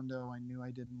taekwondo. I knew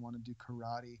I didn't want to do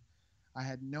karate. I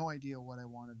had no idea what I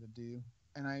wanted to do.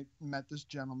 And I met this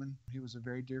gentleman. He was a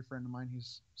very dear friend of mine.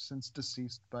 He's since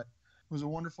deceased, but was a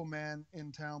wonderful man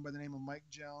in town by the name of Mike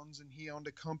Jones. And he owned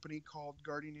a company called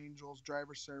Guardian Angels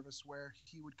Driver Service, where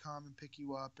he would come and pick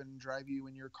you up and drive you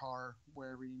in your car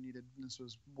wherever you needed. And this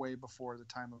was way before the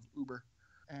time of Uber.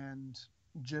 And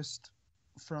just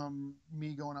from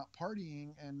me going out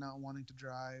partying and not wanting to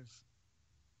drive,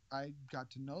 I got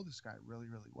to know this guy really,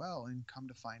 really well, and come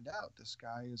to find out this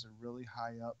guy is a really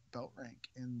high up belt rank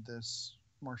in this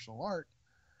martial art.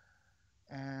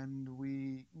 And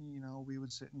we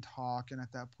would sit and talk. And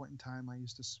at that point in time, I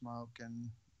used to smoke, and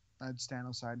I'd stand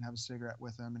outside and have a cigarette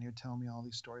with him, and he'd tell me all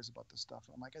these stories about this stuff.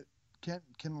 And I'm like,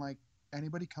 can like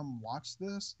anybody come watch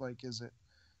this? Like, is it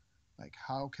like,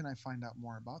 how can I find out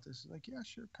more about this? He's like, yeah,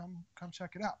 sure. Come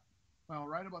check it out. Well,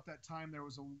 right about that time, there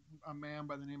was a man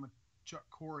by the name of Chuck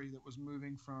Corey that was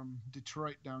moving from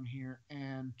Detroit down here.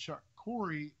 And Chuck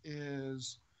Corey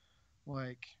is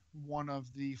like one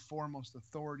of the foremost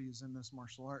authorities in this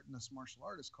martial art. And this martial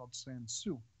art is called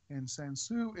Sansu. And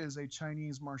Sansu is a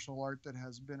Chinese martial art that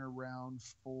has been around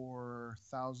for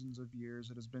thousands of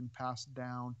years. It has been passed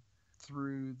down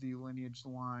through the lineage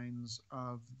lines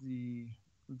of the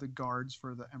guards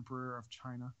for the Emperor of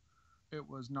China. It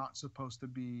was not supposed to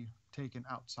be taken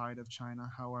outside of China.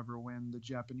 However, when the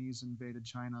Japanese invaded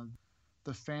China,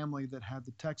 the family that had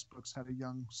the textbooks had a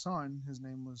young son. His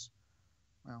name was,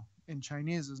 in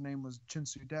Chinese, his name was Chin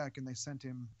Su Dek, and they sent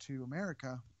him to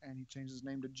America, and he changed his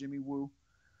name to Jimmy Woo.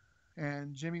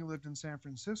 And Jimmy lived in San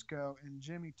Francisco, and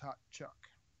Jimmy taught Chuck.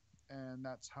 And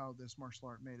that's how this martial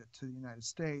art made it to the United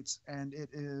States. And it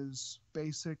is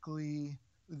basically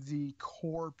the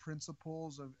core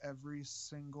principles of every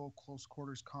single close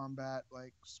quarters combat,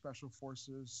 like special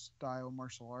forces style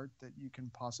martial art that you can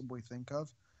possibly think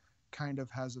of, kind of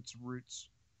has its roots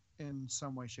in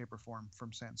some way, shape, or form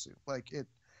from Sansu. Like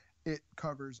it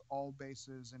covers all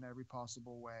bases in every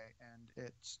possible way, and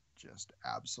it's just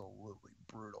absolutely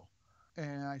brutal.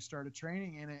 And I started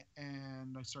training in it,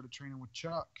 and I started training with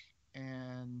Chuck,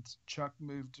 and Chuck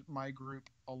moved my group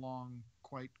along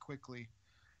quite quickly.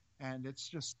 And it's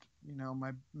just,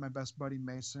 my best buddy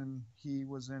Mason, he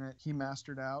was in it. He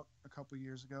mastered out a couple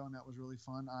years ago, and that was really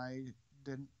fun. I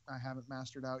haven't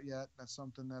mastered out yet. That's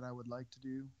something that I would like to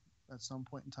do at some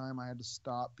point in time. I had to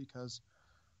stop because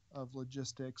of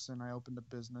logistics, and I opened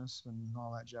a business and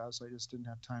all that jazz. So I just didn't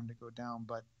have time to go down.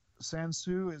 But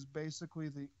Sansu is basically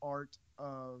the art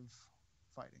of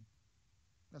fighting.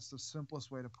 That's the simplest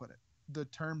way to put it. The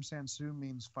term Sansu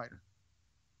means fighter.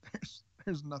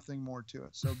 There's nothing more to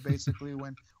it. So basically,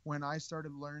 when I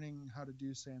started learning how to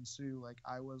do Sansu, like,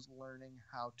 I was learning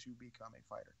how to become a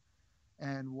fighter.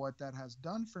 And what that has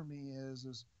done for me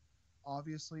is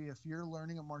obviously, if you're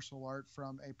learning a martial art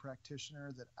from a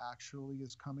practitioner that actually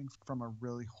is coming from a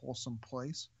really wholesome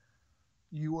place,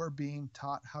 you are being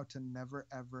taught how to never,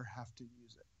 ever have to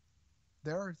use it.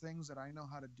 There are things that I know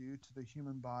how to do to the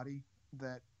human body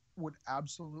that would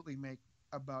absolutely make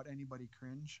about anybody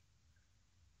cringe.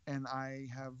 And I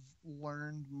have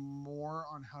learned more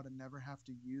on how to never have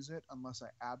to use it unless I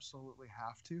absolutely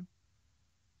have to.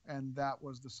 And that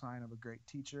was the sign of a great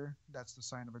teacher. That's the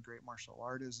sign of a great martial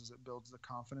artist, is it builds the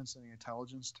confidence and the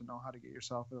intelligence to know how to get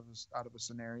yourself out of a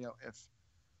scenario if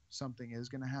something is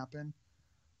going to happen.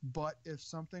 But if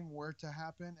something were to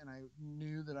happen and I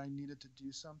knew that I needed to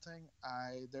do something,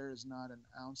 there is not an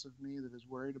ounce of me that is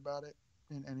worried about it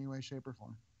in any way, shape, or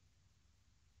form.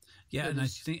 Yeah, and I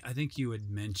think you had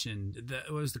mentioned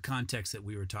that was the context that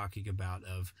we were talking about,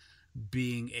 of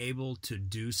being able to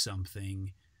do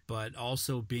something, but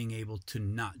also being able to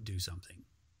not do something.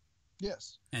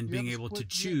 Yes. And being able to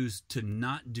choose to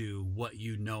not do what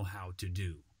you know how to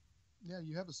do. Yeah,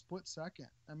 you have a split second.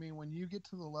 I mean, when you get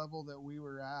to the level that we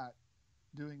were at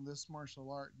doing this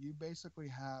martial art, you basically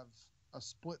have a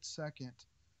split second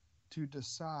to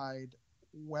decide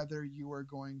whether you are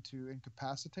going to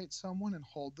incapacitate someone and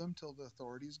hold them till the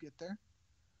authorities get there.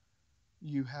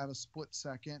 You have a split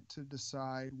second to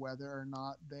decide whether or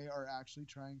not they are actually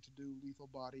trying to do lethal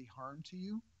body harm to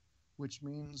you, which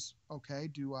means, okay,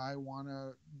 do I want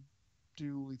to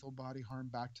do lethal body harm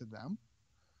back to them?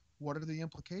 What are the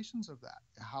implications of that?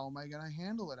 How am I going to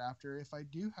handle it after if I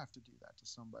do have to do that to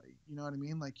somebody? You know what I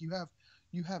mean? Like you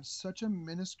have such a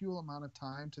minuscule amount of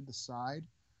time to decide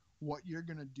what you're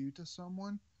going to do to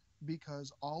someone,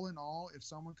 because all in all, if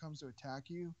someone comes to attack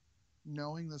you,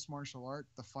 knowing this martial art,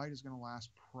 the fight is going to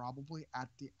last probably at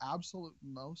the absolute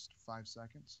most 5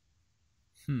 seconds.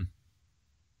 Hmm.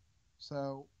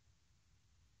 So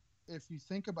if you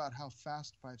think about how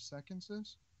fast 5 seconds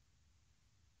is,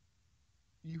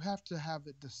 you have to have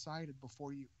it decided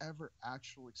before you ever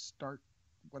actually start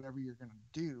whatever you're going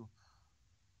to do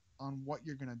on what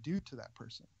you're going to do to that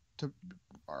person. To,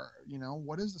 or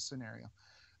what is the scenario?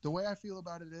 The way I feel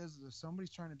about it is if somebody's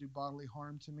trying to do bodily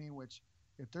harm to me, which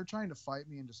if they're trying to fight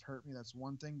me and just hurt me, that's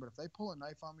one thing. But if they pull a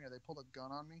knife on me or they pull a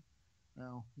gun on me,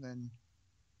 then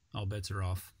all bets are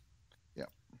off. Yeah.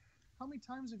 How many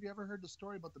times have you ever heard the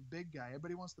story about the big guy?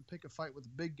 Everybody wants to pick a fight with the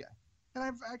big guy. And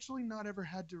I've actually not ever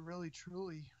had to really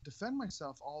truly defend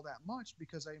myself all that much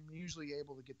because I'm usually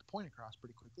able to get the point across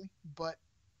pretty quickly. But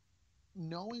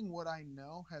knowing what I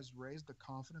know has raised the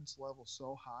confidence level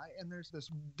so high. And there's this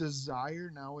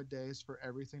desire nowadays for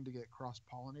everything to get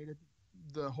cross-pollinated.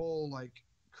 The whole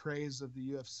craze of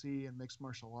the UFC and mixed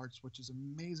martial arts, which is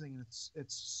amazing. And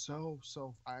it's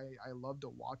so I love to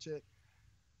watch it.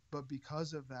 But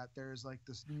because of that, there's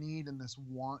this need and this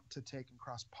want to take and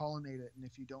cross-pollinate it. And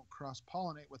if you don't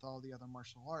cross-pollinate with all the other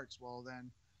martial arts,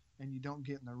 and you don't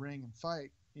get in the ring and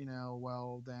fight,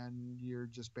 then you're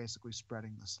just basically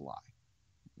spreading this lie.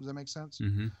 Does that make sense?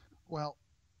 Mm-hmm. Well,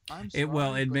 I'm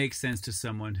sorry. It makes sense to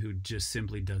someone who just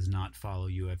simply does not follow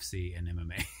UFC and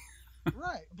MMA.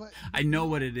 Right, but I know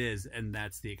what it is, and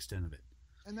that's the extent of it.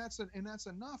 And that's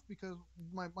enough, because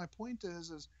my point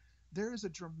is there is a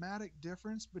dramatic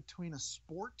difference between a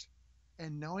sport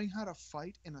and knowing how to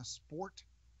fight in a sport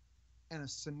and a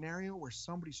scenario where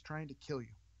somebody's trying to kill you.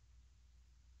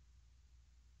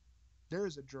 There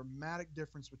is a dramatic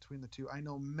difference between the two. I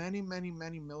know many, many,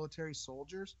 many military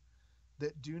soldiers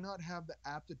that do not have the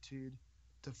aptitude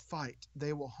to fight.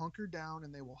 They will hunker down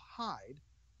and they will hide.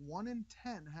 1 in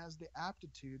 10 has the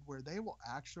aptitude where they will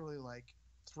actually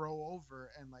throw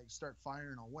over and start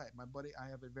firing away. I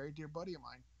have a very dear buddy of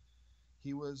mine.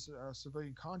 He was a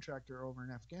civilian contractor over in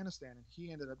Afghanistan, and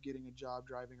he ended up getting a job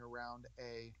driving around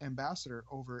a ambassador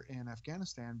over in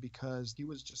Afghanistan because he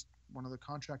was just one of the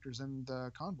contractors in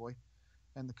the convoy,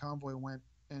 and the convoy went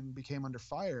and became under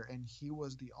fire, and he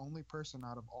was the only person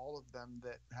out of all of them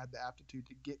that had the aptitude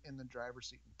to get in the driver's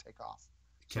seat and take off.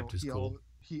 Kept his cool.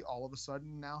 He all of a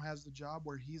sudden now has the job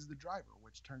where he's the driver,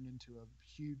 which turned into a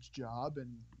huge job,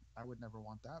 and I would never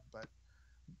want that, but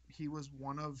he was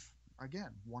one of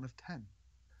 10.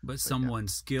 But someone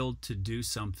skilled to do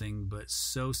something, but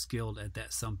so skilled at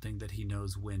that something that he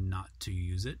knows when not to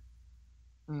use it.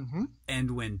 Mm-hmm.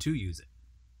 And when to use it.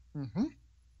 Mm-hmm.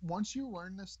 Once you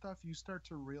learn this stuff, you start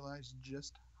to realize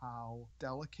just how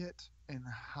delicate and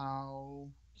how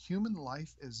human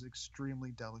life is extremely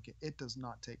delicate. It does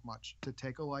not take much to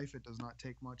take a life. It does not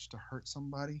take much to hurt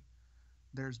somebody.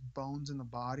 There's bones in the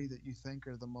body that you think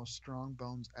are the most strong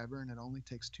bones ever, and it only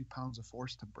takes 2 pounds of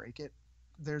force to break it.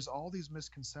 There's all these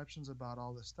misconceptions about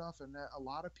all this stuff, and a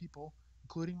lot of people,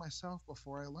 including myself,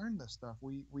 before I learned this stuff,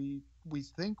 we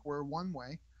think we're one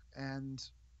way, and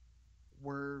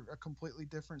we're a completely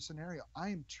different scenario. I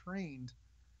am trained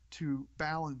to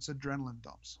balance adrenaline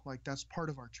dumps. That's part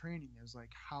of our training, is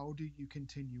how do you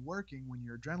continue working when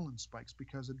your adrenaline spikes?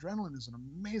 Because adrenaline is an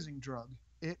amazing drug.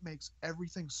 It makes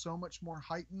everything so much more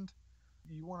heightened.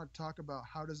 You want to talk about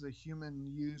how does a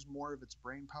human use more of its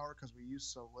brain power because we use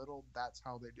so little? That's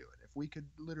how they do it. If we could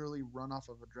literally run off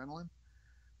of adrenaline,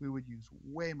 we would use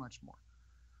way much more.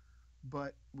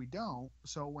 But we don't.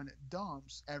 So when it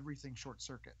dumps, everything short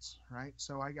circuits, right?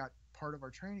 So I got part of our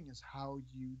training is how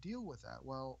you deal with that.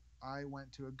 Well, I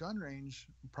went to a gun range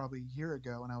probably a year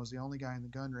ago, and I was the only guy in the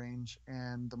gun range,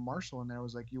 and the marshal in there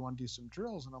was like, you want to do some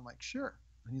drills? And I'm like, sure.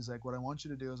 And he's like, what I want you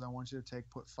to do is I want you to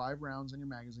put 5 rounds in your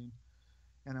magazine,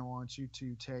 and I want you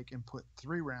to take and put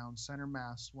 3 rounds center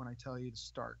mass when I tell you to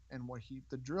start. And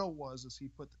the drill was he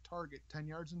put the target 10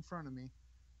 yards in front of me,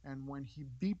 and when he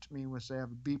beeped me, which they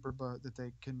have a beeper but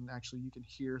that you can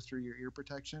hear through your ear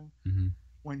protection, mm-hmm.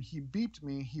 When he beeped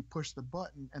me, he pushed the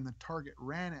button and the target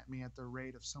ran at me at the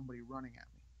rate of somebody running at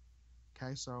me.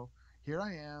 Okay, so here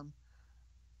I am.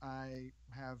 I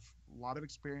have a lot of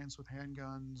experience with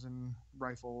handguns and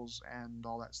rifles and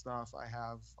all that stuff. I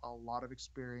have a lot of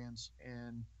experience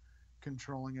in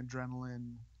controlling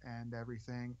adrenaline and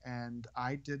everything. And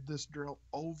I did this drill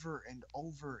over and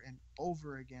over and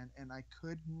over again, and I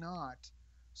could not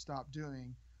stop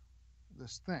doing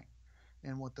this thing.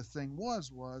 And what the thing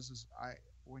was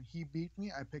when he beat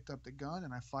me, I picked up the gun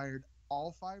and I fired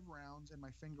all 5 rounds, and my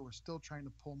finger was still trying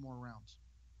to pull more rounds.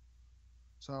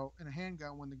 So in a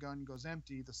handgun, when the gun goes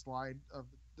empty, the slide of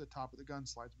the top of the gun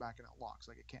slides back and it locks.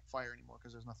 Like it can't fire anymore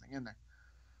because there's nothing in there.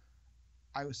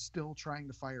 I was still trying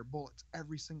to fire bullets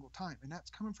every single time. And that's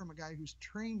coming from a guy who's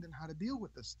trained in how to deal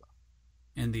with this stuff.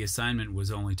 And the assignment was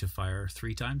only to fire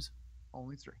 3 times?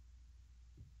 Only 3.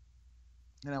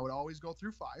 And I would always go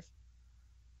through 5.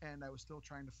 And I was still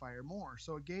trying to fire more.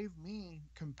 So it gave me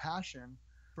compassion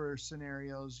for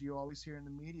scenarios you always hear in the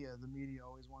media. The media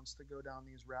always wants to go down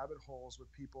these rabbit holes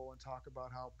with people and talk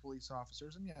about how police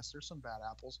officers, and yes, there's some bad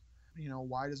apples.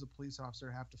 Why does a police officer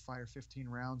have to fire 15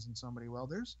 rounds in somebody? Well,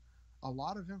 there's a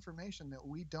lot of information that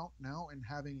we don't know, and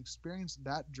having experienced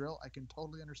that drill, I can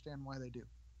totally understand why they do.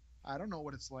 I don't know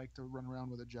what it's like to run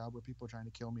around with a job where people are trying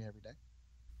to kill me every day.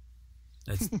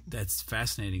 That's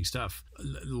fascinating stuff.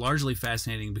 Largely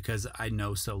fascinating because I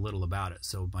know so little about it.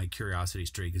 So my curiosity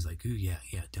streak is like, ooh, yeah,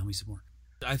 tell me some more.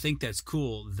 I think that's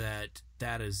cool that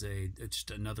is it's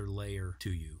just another layer to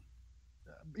you.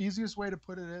 Easiest way to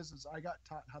put it is I got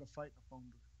taught how to fight in a phone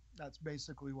booth. That's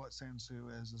basically what Sansu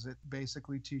is it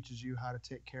basically teaches you how to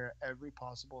take care of every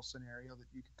possible scenario that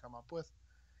you could come up with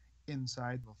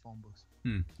inside the phone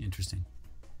booth. Interesting.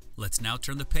 Let's now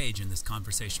turn the page in this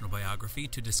conversational biography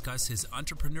to discuss his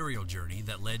entrepreneurial journey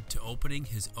that led to opening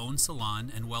his own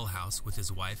salon and well house with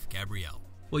his wife, Gabrielle.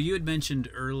 Well, you had mentioned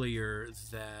earlier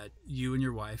that you and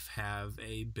your wife have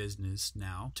a business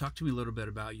now. Talk to me a little bit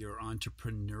about your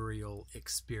entrepreneurial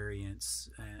experience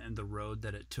and the road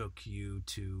that it took you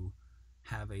to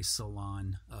have a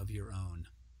salon of your own.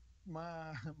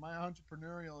 My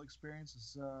entrepreneurial experience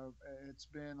is it's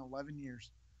been 11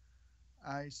 years.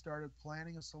 I started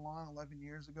planning a salon 11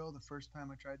 years ago. The first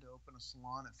time I tried to open a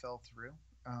salon, it fell through.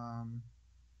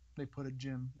 They put a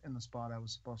gym in the spot I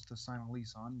was supposed to sign a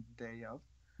lease on the day of.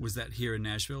 Was that here in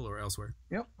Nashville or elsewhere?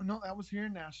 Yep. No, that was here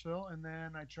in Nashville. And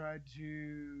then I tried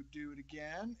to do it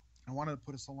again. I wanted to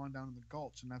put a salon down in the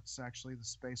Gulch, and that's actually the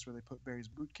space where they put Barry's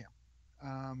Boot Camp.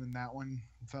 And that one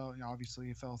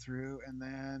obviously fell through. And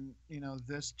then,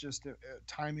 this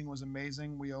timing was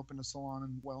amazing. We opened a salon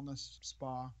and wellness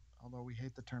spa. Although we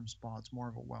hate the term spa, it's more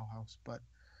of a well house, but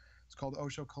it's called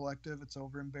Osho Collective. It's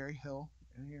over in Berry Hill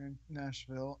here in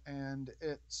Nashville, and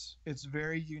it's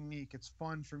very unique. It's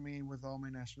fun for me with all my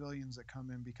Nashvillians that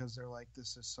come in because they're like,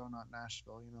 this is so not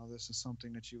Nashville. This is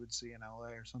something that you would see in LA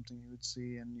or something you would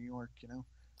see in New York.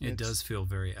 It does feel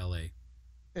very LA.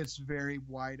 It's very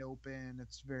wide open.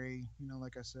 It's very,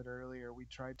 like I said earlier, we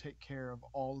try to take care of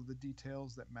all of the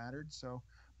details that mattered. So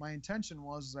my intention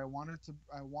was I wanted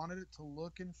it to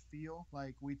look and feel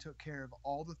like we took care of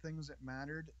all the things that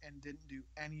mattered and didn't do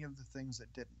any of the things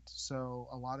that didn't. So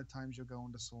a lot of times you'll go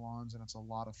into salons and it's a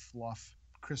lot of fluff,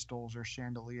 crystals or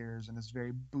chandeliers, and it's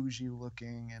very bougie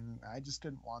looking, and I just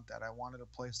didn't want that. I wanted a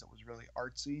place that was really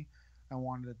artsy. I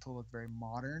wanted it to look very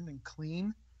modern and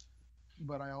clean,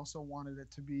 but I also wanted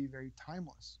it to be very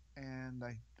timeless. And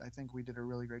I think we did a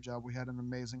really great job. We had an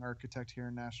amazing architect here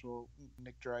in Nashville,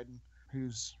 Nick Dryden,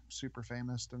 who's super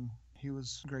famous, and he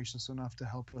was gracious enough to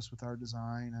help us with our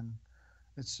design, and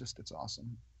it's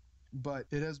awesome. But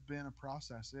it has been a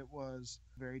process. It was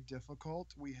very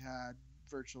difficult. We had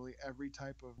virtually every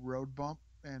type of road bump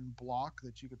and block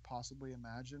that you could possibly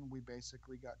imagine. We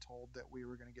basically got told that we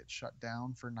were going to get shut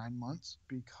down for 9 months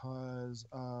because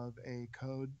of a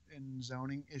code and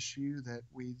zoning issue that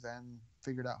we then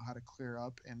figured out how to clear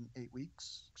up in 8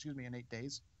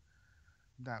 days.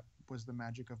 That was the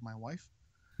magic of my wife.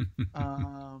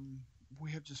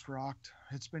 We have just rocked.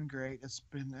 It's been great. It's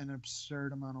been an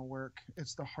absurd amount of work.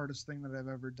 It's the hardest thing that I've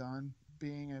ever done.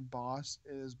 Being a boss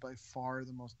is by far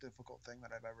the most difficult thing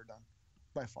that I've ever done.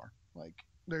 By far.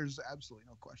 There's absolutely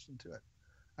no question to it.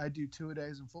 I do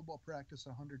 2-a-days in football practice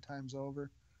 100 times over.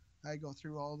 I go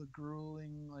through all the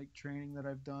grueling training that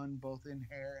I've done, both in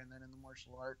hair and then in the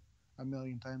martial art,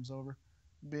 1,000,000 times over.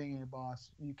 Being a boss,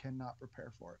 you cannot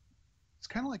prepare for it. It's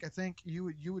kind of like, I think you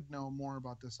would know more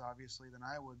about this obviously than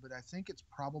I would, but I think it's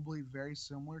probably very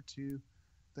similar to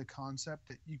the concept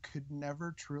that you could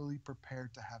never truly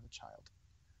prepare to have a child.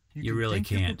 You really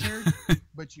can't. Prepared,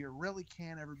 but you really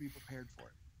can't ever be prepared for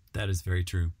it. That is very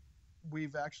true.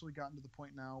 we've actually gotten to the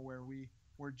point now where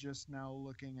we're just now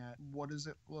looking at what does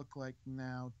it look like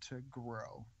now to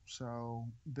grow. So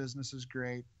business is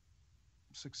great,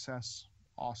 success,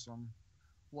 awesome.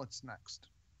 What's next?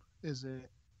 Is it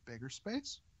bigger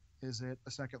space? Is it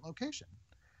a second location?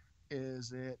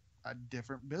 Is it a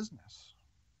different business?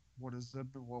 What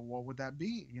would that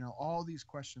be? All these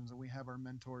questions. And we have our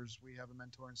mentors. We have a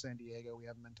mentor in San Diego. We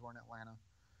have a mentor in Atlanta.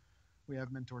 We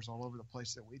have mentors all over the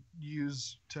place that we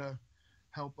use to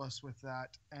help us with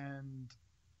that. And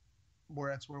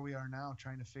that's where we are now,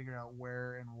 trying to figure out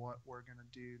where and what we're going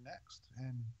to do next.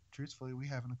 And truthfully, we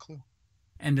haven't a clue.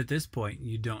 And at this point,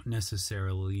 you don't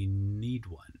necessarily need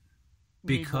one,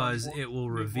 because it will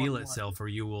reveal itself, or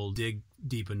you will dig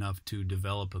deep enough to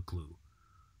develop a clue.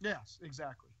 Yes,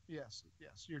 exactly. Yes,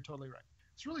 you're totally right.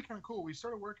 It's really kind of cool. We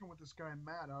started working with this guy,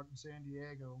 Matt, out in San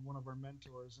Diego, one of our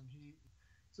mentors, and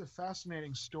it's a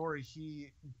fascinating story.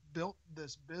 He built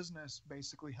this business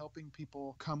basically helping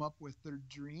people come up with their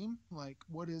dream. Like,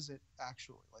 what is it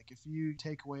actually? Like, if you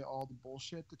take away all the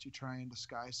bullshit that you try and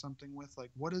disguise something with,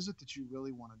 like, what is it that you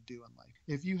really want to do in life?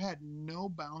 If you had no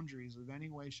boundaries of any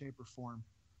way, shape, or form,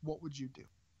 what would you do?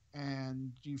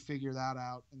 And you figure that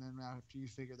out. And then after you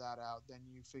figure that out, then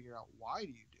you figure out, why do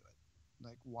you do it?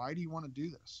 Like, why do you want to do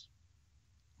this?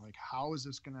 Like, how is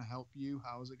this going to help you?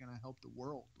 How is it going to help the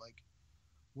world? Like,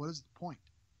 what is the point?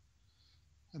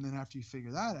 And then after you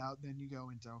figure that out, then you go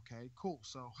into, okay, cool.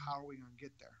 So how are we going to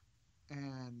get there?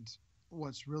 And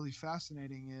what's really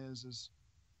fascinating is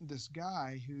this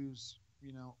guy who's,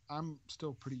 I'm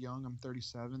still pretty young. I'm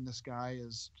 37. This guy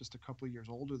is just a couple of years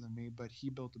older than me, but he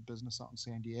built a business out in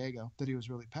San Diego that he was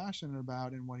really passionate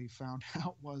about. And what he found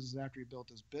out was after he built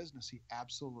his business, he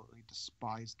absolutely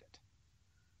despised it.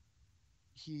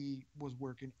 He was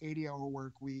working 80-hour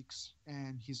work weeks,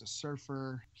 and he's a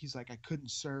surfer. He's like, I couldn't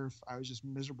surf. I was just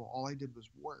miserable. All I did was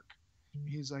work.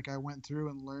 He's like, I went through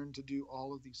and learned to do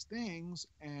all of these things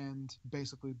and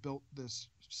basically built this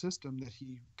system that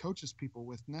he coaches people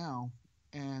with now.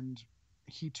 And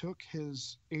he took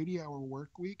his 80-hour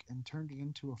work week and turned it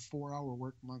into a 4-hour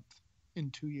work month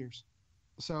in 2 years.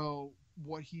 So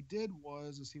what he did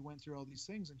is he went through all these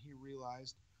things, and he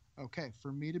realized, okay,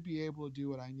 for me to be able to do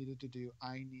what I needed to do,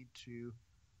 I need to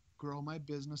grow my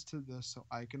business to this so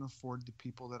I can afford the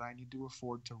people that I need to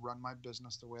afford to run my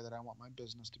business the way that I want my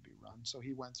business to be run. So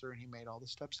he went through and he made all the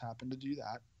steps happen to do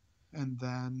that. And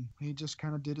then he just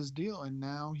kind of did his deal. And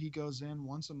now he goes in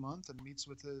once a month and meets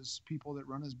with his people that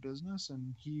run his business,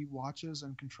 and he watches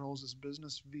and controls his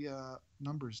business via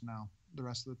numbers now the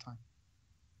rest of the time.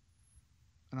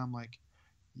 And I'm like,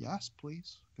 yes,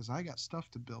 please, because I got stuff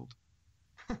to build.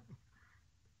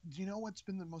 Do you know what's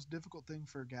been the most difficult thing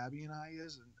for Gabby and I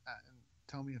is, and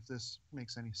tell me if this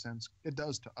makes any sense. It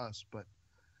does to us, but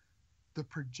the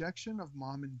projection of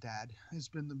mom and dad has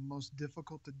been the most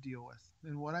difficult to deal with.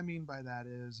 And what I mean by that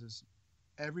is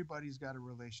everybody's got a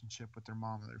relationship with their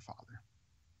mom or their father.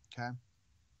 Okay.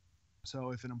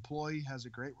 So if an employee has a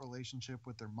great relationship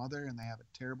with their mother and they have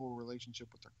a terrible relationship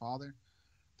with their father,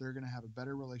 they're going to have a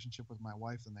better relationship with my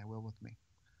wife than they will with me.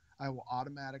 I will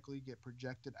automatically get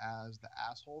projected as the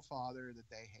asshole father that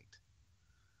they hate,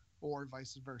 or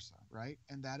vice versa, right?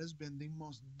 And that has been the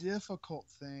most difficult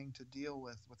thing to deal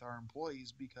with our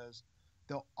employees, because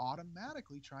they'll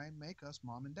automatically try and make us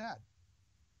mom and dad.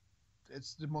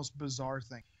 It's the most bizarre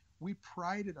thing. We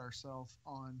prided ourselves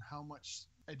on how much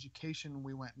education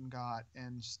we went and got,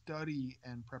 and study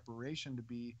and preparation to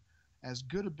be as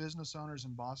good a business owners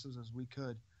and bosses as we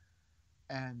could.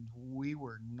 And we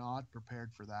were not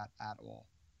prepared for that at all.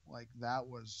 Like, that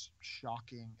was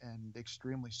shocking and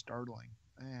extremely startling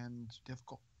and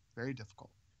difficult, very difficult.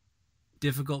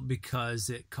 Difficult because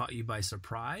it caught you by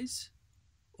surprise,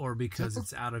 or because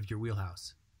it's out of your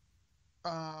wheelhouse?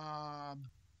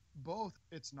 Both.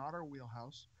 It's not our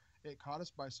wheelhouse. It caught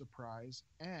us by surprise.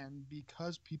 And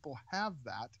because people have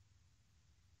that,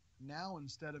 now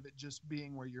instead of it just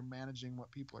being where you're managing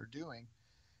what people are doing,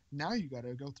 now you got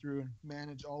to go through and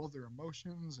manage all of their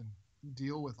emotions and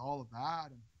deal with all of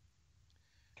that. And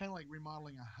kind of like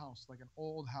remodeling a house, like an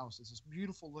old house. It's this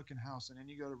beautiful looking house, and then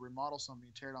you go to remodel something,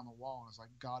 you tear it on the wall, and it's like,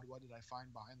 God, what did I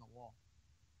find behind the wall?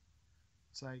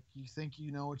 It's like you think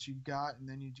you know what you got, and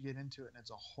then you get into it, and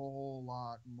it's a whole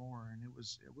lot more. And it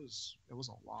was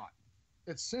a lot.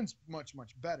 It's since much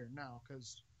better now,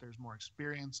 because there's more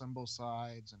experience on both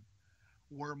sides, and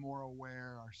we're more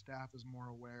aware, our staff is more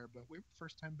aware, but we're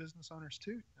first-time business owners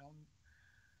too.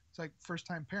 It's like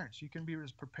first-time parents. You can be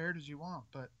as prepared as you want,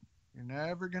 but you're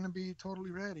never going to be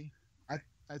totally ready.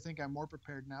 I think I'm more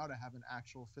prepared now to have an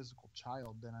actual physical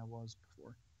child than I was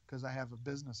before, because I have a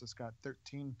business that's got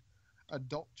 13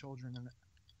 adult children in it.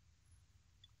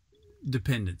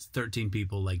 dependents, 13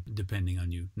 people like depending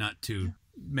on you, not to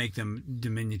make them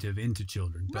diminutive into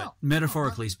children, but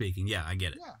metaphorically speaking, yeah, I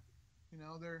get it. Yeah,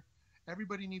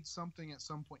 everybody needs something at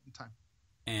some point in time,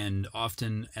 and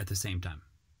often at the same time.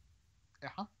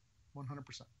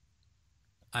 100%.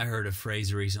 I heard a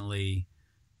phrase recently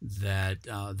that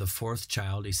the fourth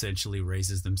child essentially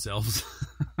raises themselves.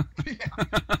 Yeah,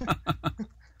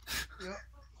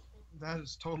 that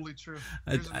is totally true.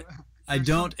 I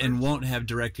don't and won't have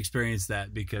direct experience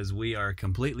that because we are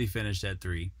completely finished at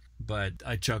 3. But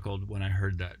I chuckled when I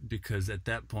heard that because at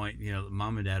that point,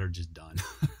 mom and dad are just done.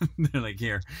 They're like,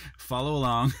 here, follow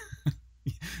along.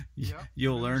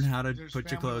 You'll learn how to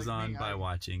put your clothes on by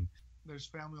watching. There's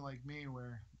family like me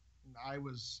where I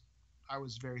was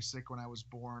very sick when I was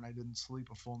born. I didn't sleep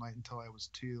a full night until I was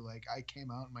 2. Like, I came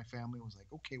out and my family was like,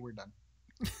 okay, we're done.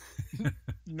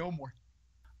 No more.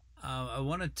 I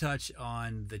want to touch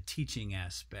on the teaching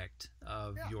aspect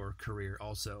of your career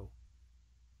also.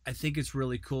 I think it's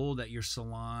really cool that your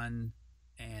salon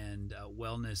and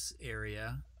wellness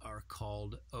area are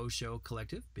called Osho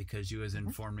Collective because you has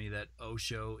informed me that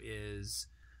Osho is,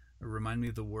 remind me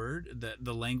of the word,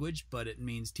 the language, but it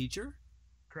means teacher?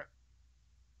 Correct.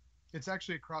 It's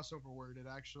actually a crossover word. It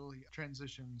actually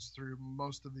transitions through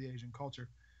most of the Asian culture.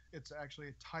 It's actually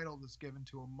a title that's given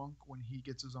to a monk when he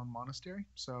gets his own monastery.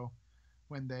 So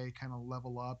when they kind of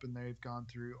level up and they've gone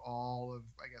through all of,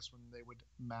 I guess, when they would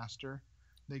master,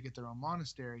 they get their own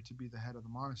monastery to be the head of the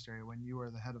monastery. When you are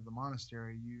the head of the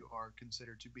monastery, you are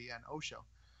considered to be an Osho.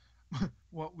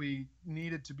 What we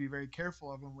needed to be very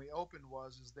careful of when we opened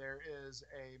is there is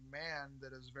a man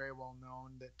that is very well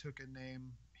known that took a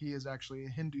name. He is actually a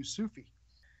Hindu Sufi,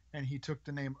 and he took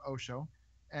the name Osho.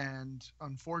 And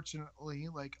unfortunately,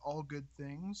 like all good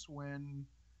things, when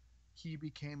he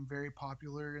became very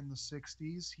popular in the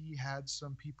 60s, he had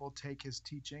some people take his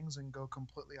teachings and go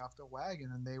completely off the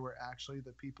wagon. And they were actually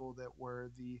the people that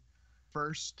were the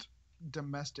first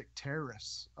domestic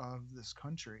terrorists of this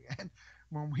country. And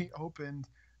when we opened,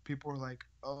 people were like,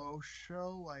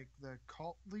 Osho, like the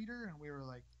cult leader? And we were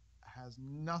like, has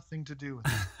nothing to do with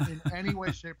it in any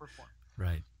way, shape, or form.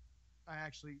 Right. I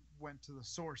actually went to the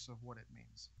source of what it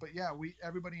means. But yeah,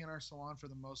 everybody in our salon for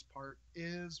the most part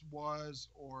was,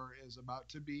 or is about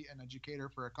to be an educator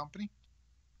for a company,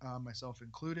 myself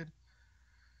included.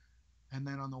 And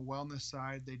then on the wellness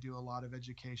side, they do a lot of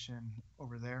education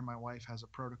over there. My wife has a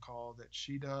protocol that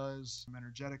she does, some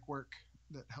energetic work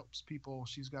that helps people.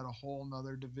 She's got a whole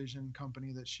nother division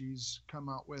company that she's come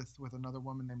out with another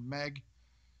woman named Meg.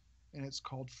 And it's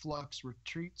called Flux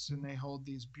Retreats, and they hold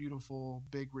these beautiful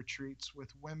big retreats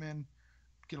with women,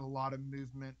 get a lot of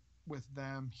movement with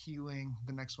them, healing.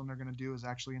 The next one they're going to do is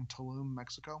actually in Tulum,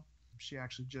 Mexico. She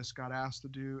actually just got asked to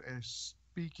do a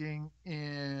speaking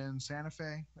in Santa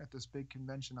Fe at this big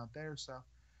convention out there. So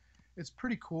it's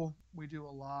pretty cool. We do a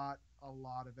lot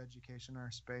of education in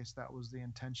our space. That was the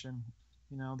intention.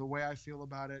 The way I feel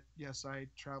about it, yes, I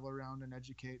travel around and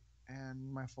educate.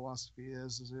 And my philosophy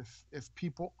is if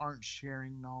people aren't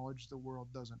sharing knowledge, the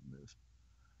world doesn't move.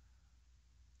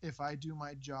 If I do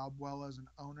my job well as an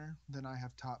owner, then I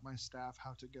have taught my staff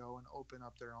how to go and open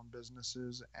up their own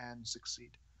businesses and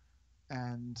succeed.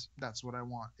 And that's what I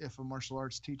want. If a martial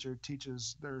arts teacher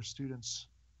teaches their students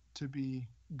to be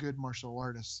good martial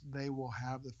artists, they will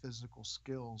have the physical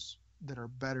skills that are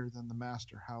better than the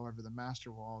master. However, the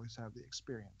master will always have the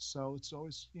experience. So it's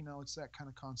always, it's that kind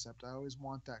of concept. I always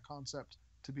want that concept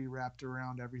to be wrapped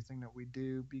around everything that we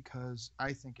do because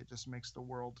I think it just makes the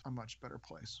world a much better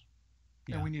place.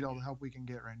 Yeah. And we need all the help we can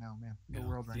get right now, man. The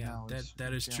world right now is...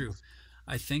 That is true.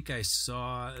 I think I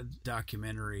saw a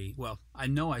documentary. Well, I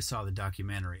know I saw the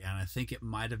documentary, and I think it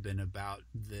might have been about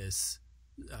this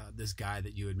guy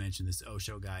that you had mentioned, this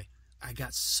Osho guy. I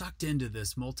got sucked into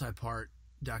this multi-part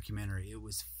documentary. It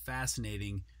was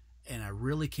fascinating, and I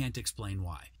really can't explain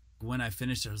why. When I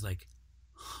finished, I was like,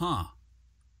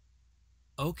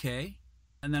 okay.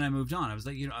 And then I moved on. I was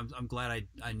like, I'm glad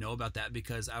I know about that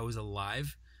because I was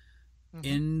alive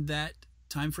in that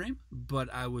time frame, but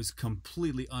I was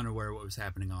completely unaware of what was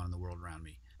happening on in the world around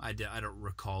me. I don't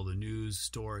recall the news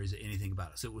stories or anything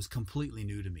about it. So it was completely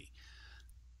new to me.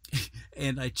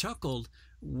 And I chuckled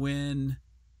when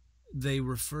they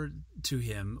referred to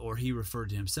him, or he referred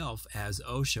to himself as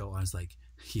Osho. I was like,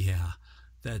 yeah,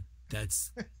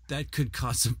 that could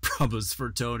cause some problems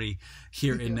for Tony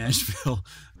here in Nashville.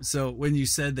 So when you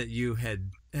said that you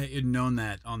had known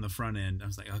that on the front end, I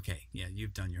was like, okay, yeah,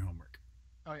 you've done your homework.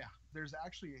 Oh yeah. There's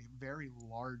actually a very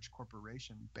large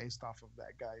corporation based off of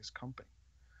that guy's company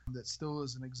that still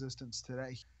is in existence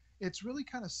today. it's really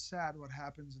kind of sad what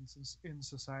happens in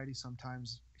society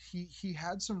sometimes. He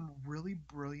had some really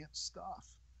brilliant stuff,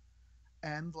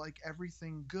 and like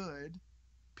everything good,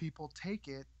 people take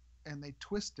it and they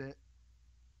twist it,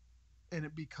 and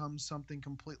it becomes something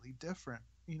completely different.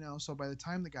 So by the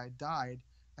time the guy died,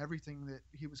 everything that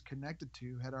he was connected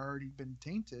to had already been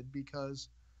tainted because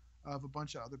of a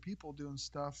bunch of other people doing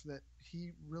stuff that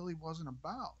he really wasn't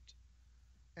about.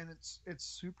 And it's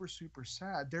super super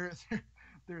sad.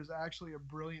 There's actually a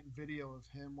brilliant video of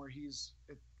him where he's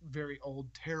very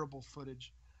old, terrible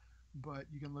footage, but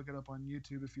you can look it up on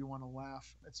YouTube if you want to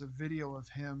laugh. It's a video of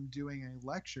him doing a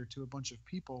lecture to a bunch of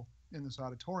people in this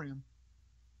auditorium,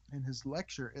 and his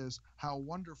lecture is how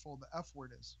wonderful the F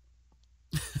word is.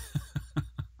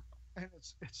 And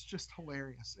it's just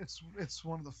hilarious. It's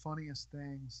one of the funniest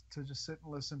things to just sit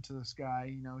and listen to this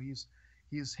guy.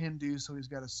 He's Hindu, so he's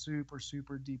got a super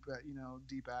super deep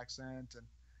deep accent,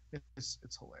 and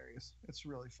it's hilarious. It's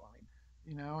really funny,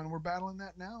 and we're battling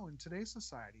that now in today's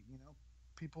society.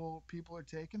 People are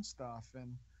taking stuff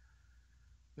and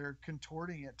they're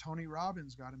contorting it. Tony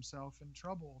Robbins got himself in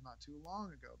trouble not too long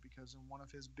ago because in one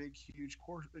of his big huge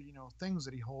things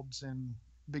that he holds in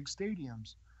big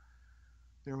stadiums,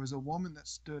 there was a woman that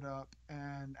stood up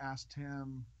and asked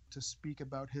him to speak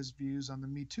about his views on the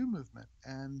Me Too movement.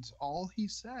 And all he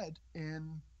said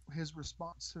in his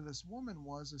response to this woman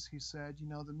he said,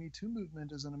 the Me Too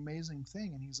movement is an amazing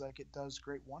thing. And he's like, it does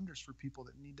great wonders for people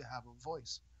that need to have a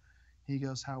voice. He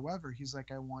goes, however, he's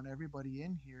like, I want everybody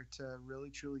in here to really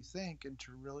truly think and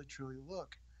to really truly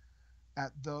look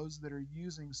at those that are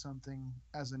using something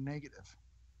as a negative.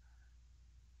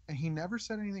 And he never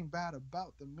said anything bad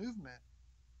about the movement.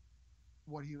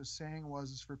 What he was saying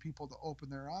is for people to open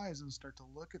their eyes and start to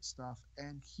look at stuff,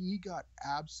 and he got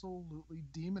absolutely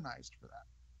demonized for that.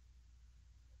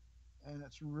 And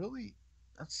that's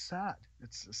sad.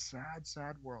 It's a sad,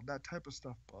 sad world. That type of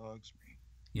stuff bugs me.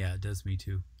 Yeah, it does me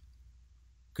too.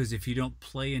 Because if you don't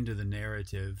play into the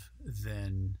narrative,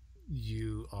 then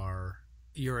you're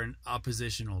an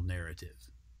oppositional narrative.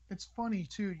 It's funny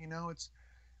too, it's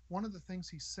one of the things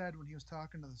he said when he was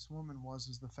talking to this woman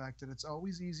is the fact that it's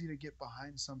always easy to get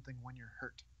behind something when you're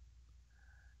hurt.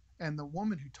 And the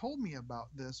woman who told me about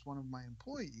this, one of my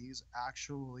employees,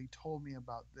 actually told me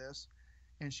about this,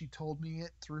 and she told me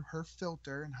it through her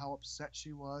filter and how upset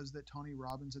she was that Tony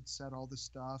Robbins had said all this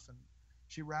stuff, and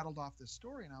she rattled off this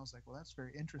story, and I was like, well, that's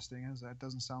very interesting, as that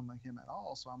doesn't sound like him at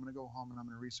all, so I'm going to go home and I'm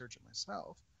going to research it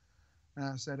myself. And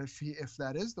I said, if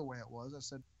that is the way it was, I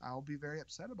said, I'll be very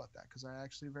upset about that because I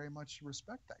actually very much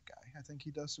respect that guy. I think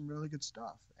he does some really good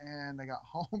stuff. And I got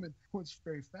home, and what's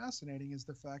very fascinating is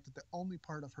the fact that the only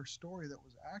part of her story that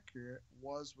was accurate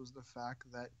was the fact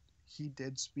that he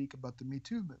did speak about the Me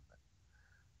Too movement.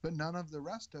 But none of the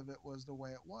rest of it was the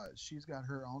way it was. She's got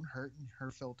her own hurt, and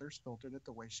her filters filtered it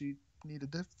the way she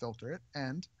needed to filter it.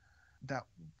 And that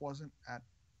wasn't at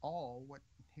all what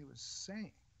he was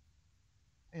saying.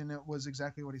 And it was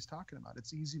exactly what he's talking about.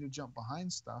 It's easy to jump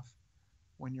behind stuff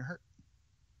when you're hurt.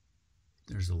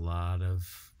 There's a lot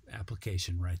of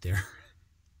application right there.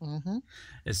 Mm-hmm.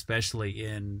 Especially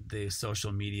in the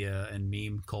social media and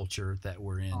meme culture that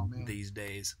we're in these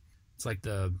days. It's like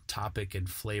the topic and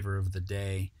flavor of the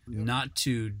day. Yep. Not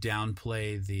to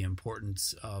downplay the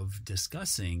importance of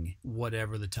discussing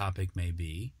whatever the topic may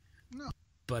be. No.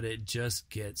 But it just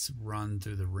gets run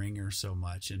through the ringer so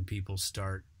much, and people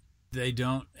they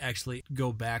don't actually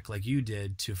go back like you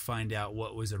did to find out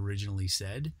what was originally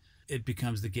said. It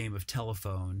becomes the game of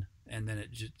telephone, and then it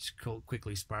just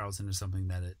quickly spirals into something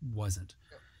that it wasn't.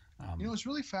 What's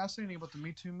really fascinating about the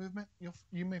Me Too movement,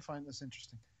 you may find this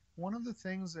interesting. One of the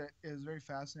things that is very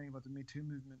fascinating about the Me Too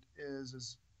movement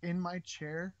is in my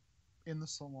chair, in the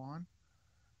salon,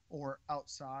 or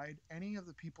outside, any of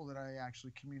the people that I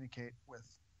actually communicate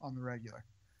with on the regular,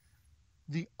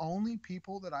 the only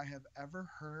people that I have ever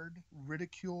heard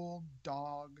ridicule,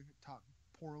 talk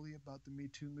poorly about the Me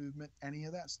Too movement, any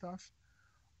of that stuff,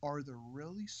 are the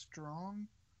really strong,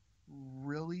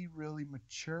 really, really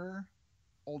mature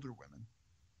older women.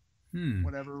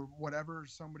 Whatever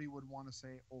somebody would want to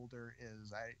say older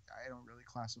is, I don't really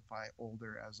classify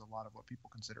older as a lot of what people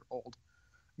consider old.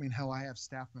 I mean, hell, I have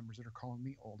staff members that are calling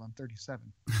me old. I'm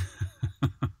 37.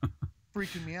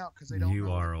 Freaking me out because they don't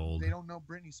old. They don't know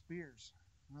Britney Spears.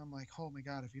 And I'm like, oh my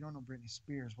God, if you don't know Britney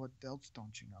Spears, what else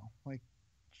don't you know? Like,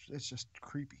 it's just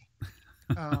creepy.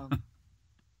 I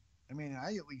mean,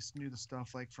 I at least knew the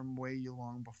stuff like from way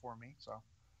long before me. So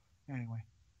anyway.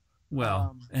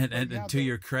 Well, and to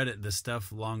your credit, the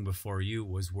stuff long before you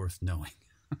was worth knowing.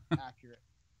 Accurate.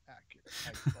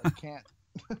 I can't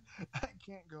I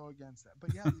can't go against that.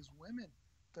 But yeah, these women,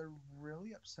 they're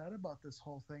really upset about this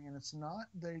whole thing, and it's not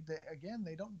they again,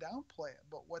 they don't downplay it,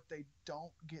 but what they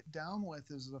don't get down with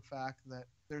is the fact that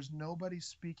there's nobody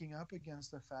speaking up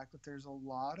against the fact that there's a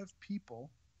lot of people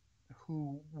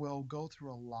who will go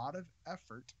through a lot of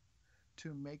effort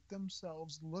to make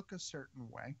themselves look a certain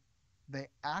way, they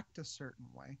act a certain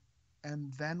way,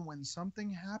 and then when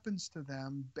something happens to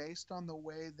them based on the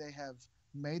way they have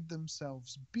made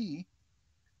themselves be,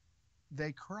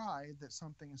 they cry that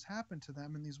something has happened to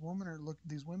them, and these women are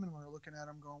looking at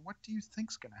them going, what do you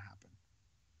think's going to happen?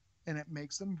 And it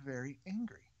makes them very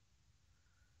angry.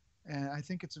 And I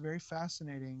think it's very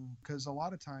fascinating because a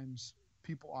lot of times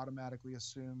people automatically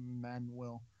assume men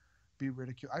will be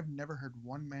ridiculed. I've never heard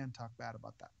one man talk bad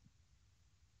about that.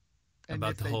 And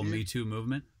about the whole Me Too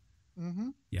movement?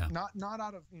 Mm-hmm. Yeah. Not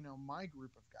out of, my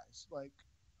group of guys. Like,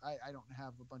 I don't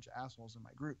have a bunch of assholes in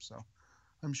my group, so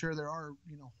I'm sure there are,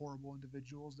 horrible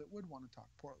individuals that would want to talk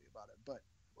poorly about it. But,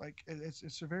 like,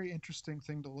 it's a very interesting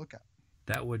thing to look at.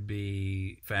 That would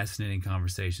be fascinating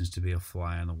conversations to be a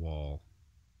fly on the wall.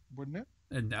 Wouldn't it?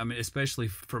 And I mean, especially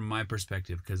from my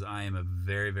perspective, because I am a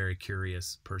very, very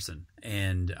curious person,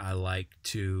 and I like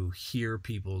to hear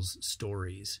people's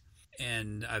stories.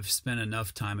 And I've spent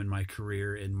enough time in my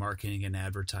career in marketing and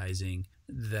advertising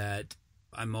that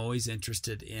I'm always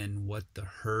interested in what the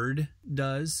herd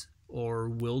does or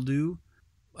will do.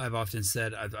 I've often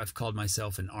said I've called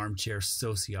myself an armchair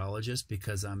sociologist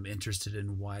because I'm interested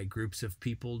in why groups of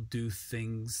people do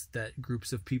things that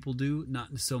groups of people do,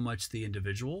 not so much the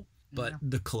individual, but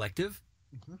the collective.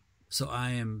 Mm-hmm. So I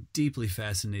am deeply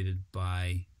fascinated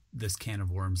by this can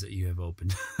of worms that you have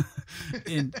opened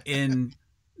in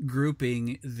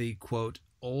grouping the, quote,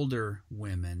 older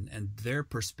women and their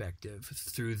perspective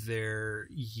through their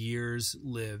years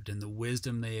lived and the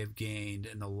wisdom they have gained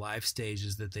and the life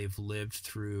stages that they've lived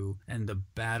through and the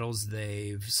battles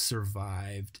they've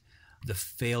survived, the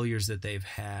failures that they've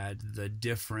had, the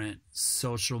different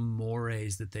social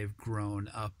mores that they've grown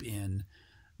up in,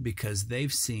 because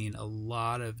they've seen a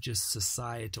lot of just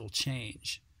societal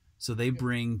change. So they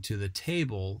bring to the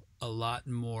table a lot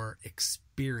more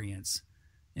experience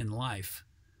in life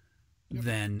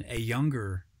than a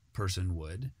younger person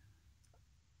would,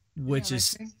 which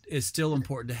is still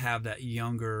important to have that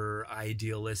younger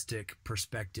idealistic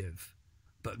perspective.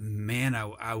 But man,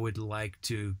 I would like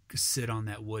to sit on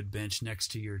that wood bench next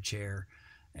to your chair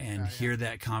and hear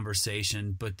that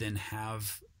conversation, but then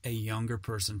have a younger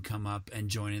person come up and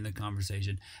join in the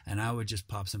conversation, and I would just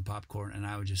pop some popcorn and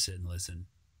I would just sit and listen.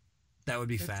 That would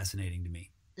be fascinating to me.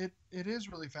 It is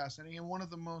really fascinating, and one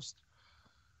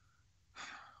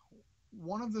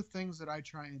of the things that I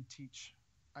try and teach,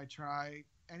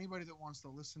 anybody that wants to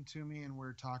listen to me and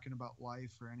we're talking about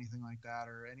life or anything like that,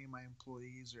 or any of my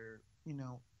employees, or,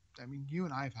 you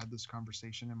and I have had this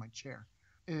conversation in my chair,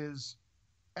 is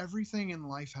everything in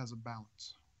life has a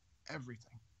balance.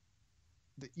 Everything.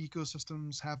 The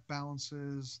ecosystems have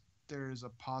balances. There's a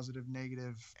positive,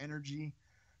 negative energy.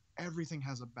 Everything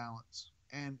has a balance.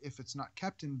 And if it's not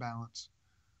kept in balance,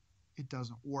 it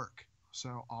doesn't work.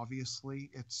 So obviously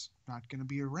it's not going to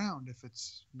be around if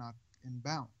it's not in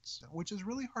balance, which is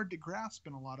really hard to grasp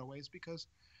in a lot of ways because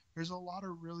there's a lot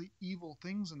of really evil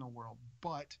things in the world,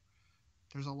 but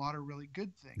there's a lot of really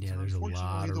good things. Yeah, there's a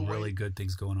lot of really good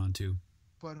things going on too.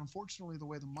 But unfortunately, the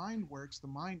way the mind works, the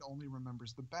mind only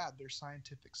remembers the bad. There's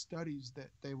scientific studies that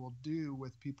they will do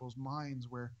with people's minds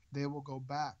where they will go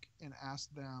back and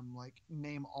ask them, like,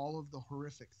 name all of the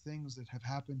horrific things that have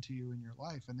happened to you in your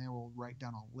life, and they will write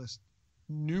down a list,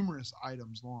 numerous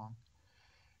items long.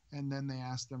 And then they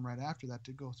ask them right after that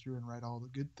to go through and write all the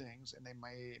good things, and they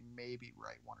maybe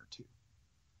write one or two.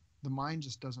 The mind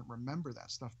just doesn't remember that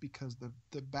stuff because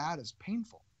the bad is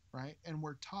painful. Right. And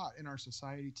we're taught in our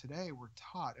society today,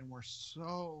 and we're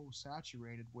so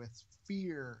saturated with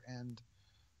fear and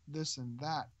this and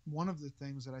that. One of the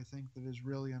things that I think that is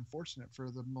really unfortunate for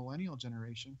the millennial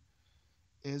generation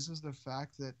is the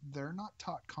fact that they're not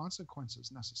taught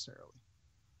consequences necessarily.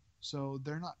 So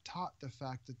they're not taught the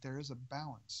fact that there is a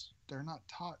balance. They're not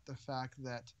taught the fact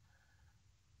that,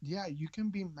 yeah, you can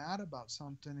be mad about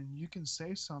something and you can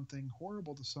say something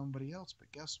horrible to somebody else,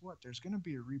 but guess what? There's going to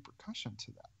be a repercussion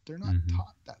to that. They're not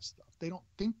taught that stuff. They don't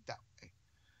think that way.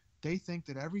 They think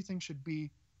that everything should be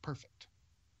perfect,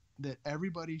 that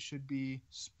everybody should be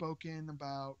spoken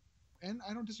about. And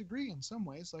I don't disagree in some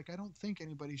ways. Like, I don't think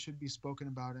anybody should be spoken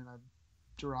about in a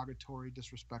derogatory,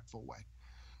 disrespectful way.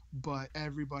 But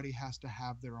everybody has to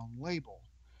have their own label.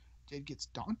 It gets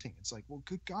daunting. It's like, well,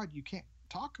 good God, you can't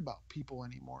talk about people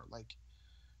anymore. Like,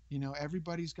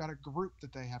 everybody's got a group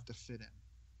that they have to fit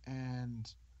in,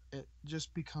 and it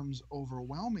just becomes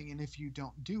overwhelming. And if you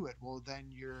don't do it, well, then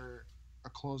you're a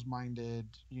closed-minded,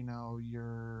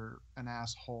 you're an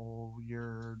asshole,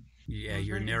 You're very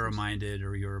interesting. narrow-minded,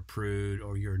 or you're a prude,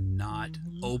 or you're not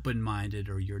Hmm. open-minded,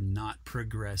 or you're not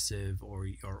progressive, or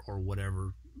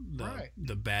whatever Right,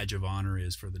 the badge of honor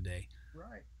is for the day.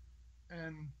 right.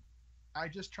 And I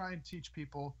just try and teach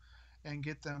people and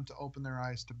get them to open their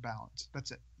eyes to balance.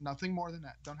 That's it. Nothing more than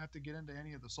that. Don't have to get into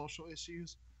any of the social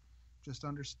issues. Just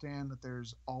understand that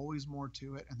there's always more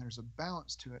to it and there's a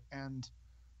balance to it. And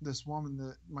this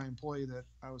woman, my employee that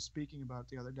I was speaking about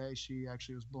the other day, she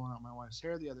actually was blowing out my wife's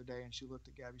hair the other day, and she looked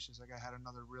at Gabby. She's like, I had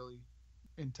another really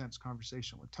intense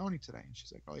conversation with Tony today. And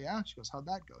she's like, oh yeah? She goes, how'd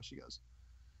that go? She goes,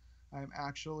 I'm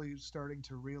actually starting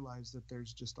to realize that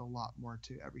there's just a lot more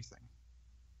to everything.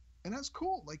 And that's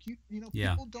cool. Like,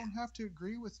 Yeah. people don't have to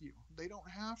agree with you. They don't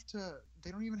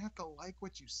even have to like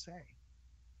what you say.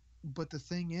 But the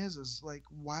thing is like,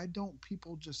 why don't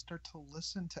people just start to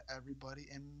listen to everybody,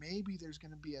 and maybe there's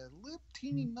going to be a little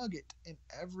teeny nugget in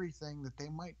everything that they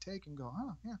might take and go,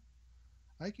 oh yeah,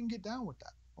 I can get down with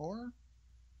that, or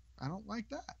I don't like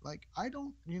that. Like, I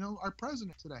don't, our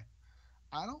president today,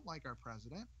 I don't like our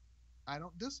president. I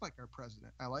don't dislike our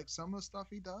president. I like some of the stuff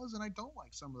he does, and I don't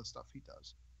like some of the stuff he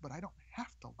does, but I don't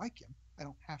have to like him. I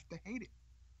don't have to hate him.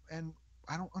 And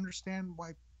I don't understand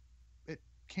why it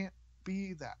can't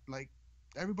be that. Like,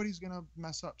 everybody's gonna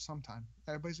mess up sometime.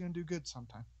 Everybody's gonna do good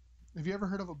sometime. Have you ever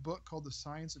heard of a book called The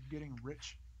Science of Getting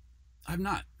Rich? I'm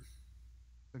not.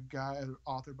 A guy, an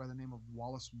author by the name of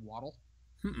Wallace Waddle.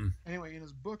 Mm-mm. Anyway, in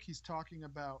his book, he's talking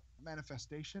about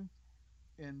manifestation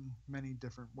in many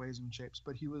different ways and shapes.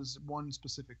 But he was one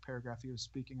specific paragraph. He was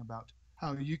speaking about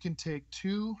how you can take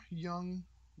two young.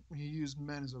 He used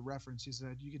men as a reference. He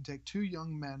said you can take two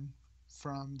young men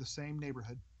from the same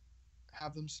neighborhood,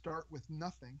 have them start with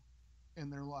nothing in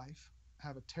their life,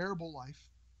 have a terrible life,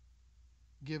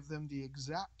 give them the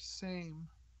exact same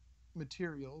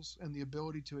materials and the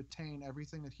ability to attain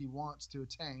everything that he wants to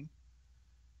attain,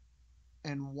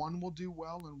 and one will do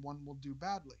well and one will do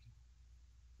badly.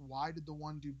 Why did the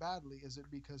one do badly? Is it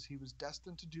because he was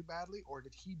destined to do badly, or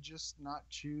did he just not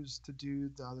choose to do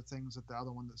the other things that the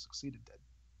other one that succeeded did?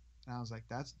 And I was like,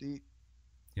 that's deep.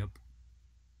 Yep.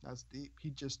 That's deep.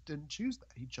 He just didn't choose that.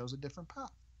 He chose a different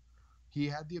path. He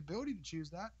had the ability to choose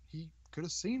that. He could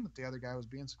have seen that the other guy was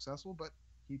being successful, but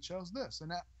he chose this.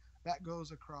 And that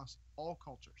goes across all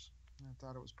cultures. And I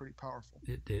thought it was pretty powerful.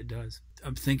 It does.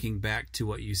 I'm thinking back to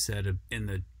what you said in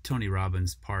the Tony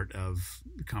Robbins part of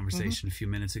the conversation a few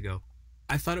minutes ago.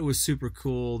 I thought it was super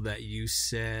cool that you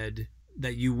said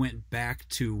that you went back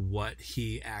to what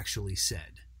he actually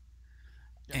said.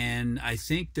 Yep. And I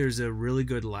think there's a really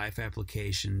good life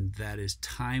application that is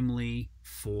timely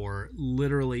for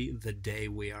literally the day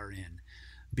we are in,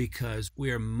 because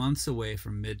we are months away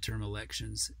from midterm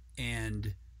elections.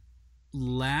 And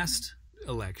last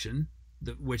election,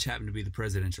 which happened to be the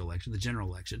presidential election, the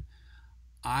general election,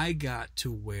 I got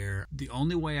to where the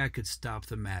only way I could stop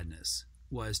the madness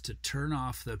was to turn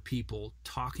off the people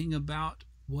talking about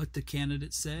what the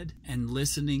candidate said and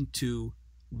listening to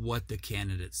what the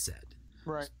candidate said.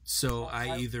 Right. So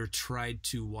I either tried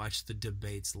to watch the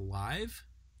debates live,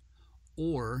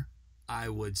 or I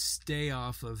would stay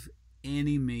off of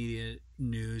any media,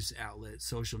 news outlet,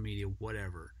 social media,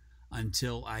 whatever,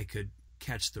 until I could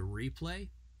catch the replay,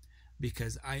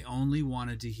 because I only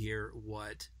wanted to hear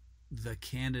what the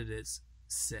candidates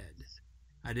said.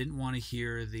 I didn't want to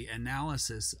hear the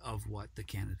analysis of what the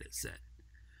candidate said.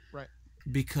 Right.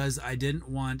 Because I didn't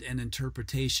want an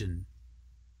interpretation.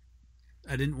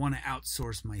 I didn't want to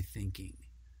outsource my thinking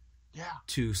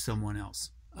to someone else.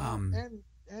 And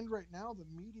right now the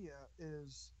media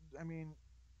is, I mean,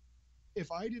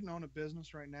 if I didn't own a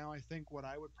business right now, I think what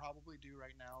I would probably do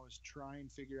right now is try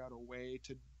and figure out a way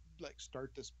to like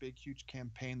start this big huge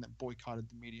campaign that boycotted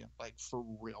the media, like for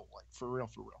real,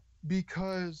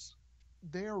 because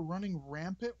they are running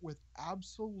rampant with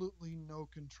absolutely no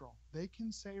control. They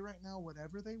can say right now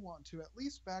whatever they want to. At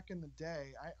least back in the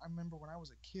day, I remember when I was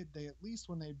a kid, they at least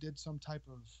when they did some type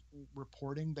of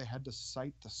reporting, they had to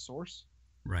cite the source.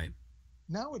 Right.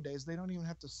 Nowadays, they don't even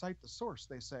have to cite the source.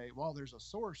 They say, well, there's a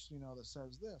source, that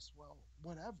says this. Well,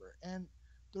 whatever. And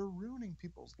they're ruining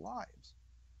people's lives.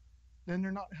 Then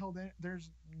they're not held in, there's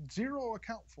zero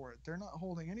account for it. They're not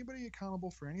holding anybody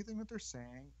accountable for anything that they're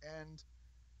saying. And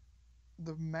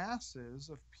the masses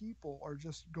of people are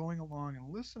just going along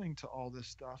and listening to all this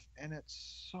stuff, and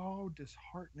it's so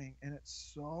disheartening and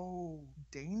it's so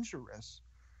dangerous,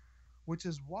 which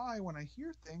is why when I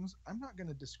hear things, I'm not going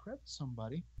to discredit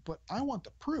somebody, but I want the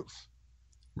proof.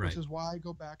 which Right. is why I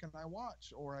go back and I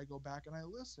watch, or I go back and I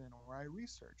listen, or I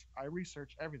research. I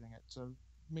research everything. It's a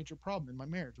major problem in my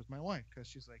marriage with my wife because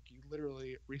she's like, you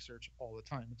literally research all the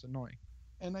time. It's annoying.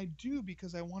 And I do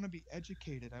because I want to be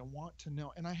educated. I want to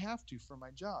know, and I have to for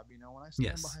my job. You know, when I stand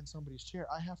Yes. behind somebody's chair,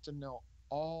 I have to know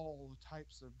all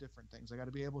types of different things. I got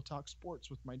to be able to talk sports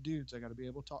with my dudes. I got to be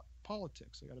able to talk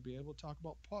politics. I got to be able to talk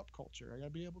about pop culture. I got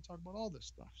to be able to talk about all this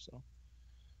stuff. So,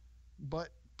 but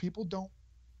people don't,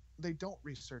 they don't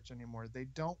research anymore. They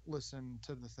don't listen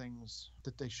to the things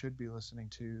that they should be listening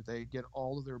to. They get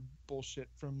all of their bullshit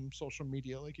from social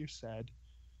media, like you said,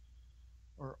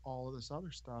 or all of this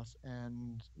other stuff.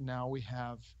 And now we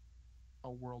have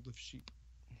a world of sheep.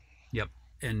 Yep.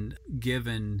 And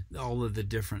given all of the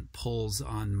different pulls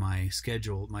on my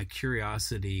schedule, my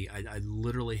curiosity, I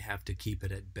literally have to keep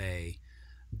it at bay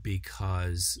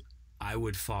because I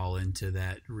would fall into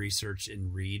that research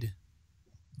and read.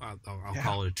 I'll Yeah.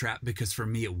 call it a trap because for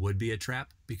me it would be a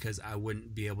trap because I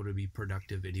wouldn't be able to be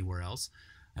productive anywhere else.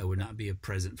 I would not be a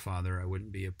present father. I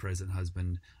wouldn't be a present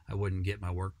husband. I wouldn't get my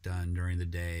work done during the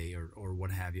day or what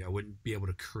have you. I wouldn't be able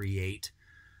to create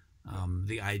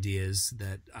the ideas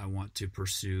that I want to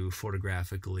pursue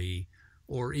photographically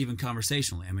or even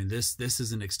conversationally. I mean, this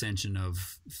is an extension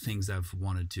of things I've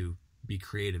wanted to be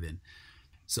creative in.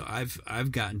 So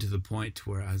I've gotten to the point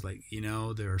where I was like,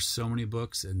 there are so many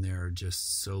books and there are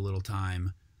just so little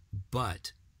time,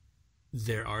 but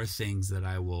there are things that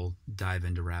I will dive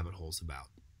into rabbit holes about.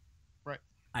 Right.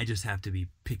 I just have to be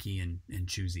picky and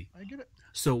choosy. I get it.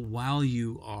 So while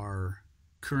you are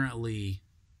currently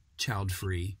child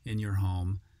free in your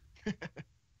home,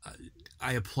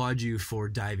 I applaud you for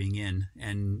diving in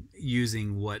and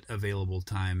using what available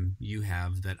time you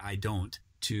have that I don't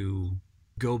to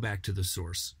go back to the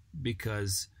source,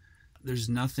 because there's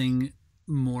nothing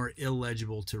more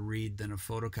illegible to read than a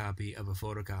photocopy of a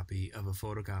photocopy of a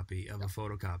photocopy of a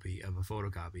photocopy of a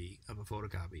photocopy of a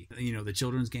photocopy. The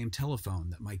children's game telephone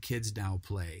that my kids now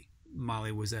play.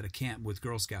 Molly was at a camp with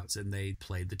Girl Scouts and they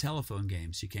played the telephone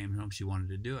game. She came home, she wanted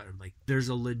to do it. I'm like, there's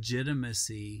a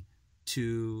legitimacy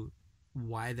to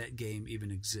why that game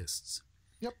even exists.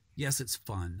 Yep. Yes, it's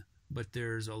fun, but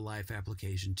there's a life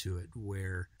application to it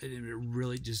where it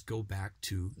really just go back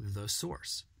to the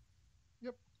source.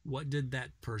 Yep. What did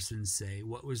that person say?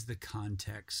 What was the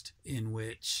context in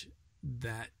which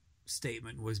that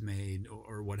statement was made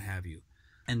or what have you?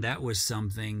 And that was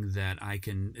something that I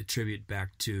can attribute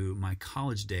back to my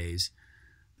college days.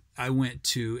 I went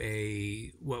to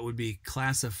what would be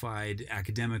classified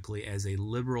academically as a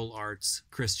liberal arts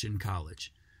Christian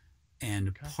college.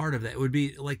 And part of that would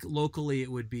be, like, locally,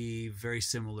 it would be very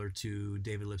similar to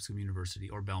David Lipscomb University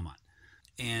or Belmont.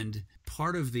 And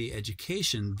part of the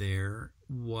education there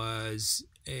was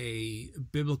a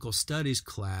biblical studies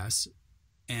class,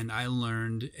 and I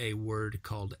learned a word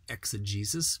called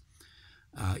exegesis,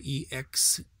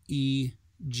 Exegesis,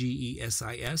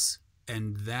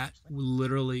 and that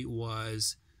literally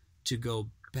was to go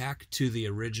back to the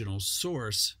original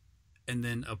source and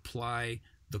then apply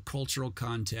the cultural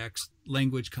context,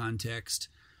 language context,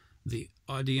 the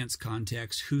audience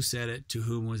context, who said it, to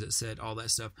whom was it said, all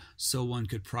that stuff, so one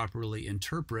could properly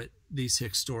interpret these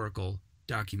historical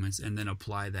documents and then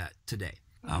apply that today.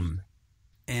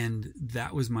 And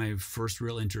that was my first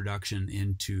real introduction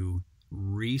into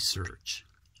research,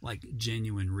 like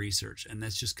genuine research. And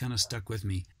that's just kind of stuck with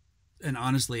me. And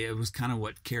honestly, it was kind of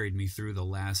what carried me through the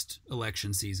last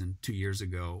election season 2 years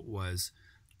ago, was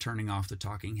turning off the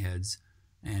talking heads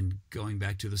and going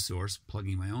back to the source,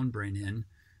 plugging my own brain in,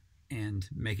 and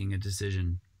making a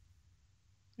decision.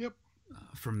 Yep.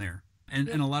 From there. And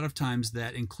a lot of times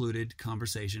that included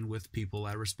conversation with people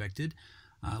I respected,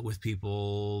 with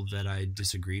people that I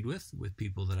disagreed with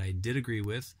people that I did agree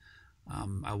with.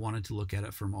 I wanted to look at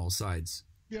it from all sides.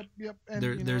 Yep. And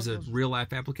there's a real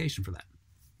life application for that.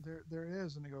 There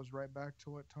is, and it goes right back to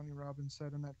what Tony Robbins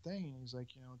said in that thing. He's like,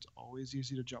 it's always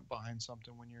easy to jump behind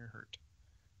something when you're hurt.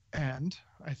 And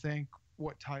I think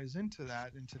what ties into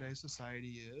that in today's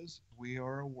society is we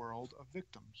are a world of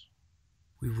victims.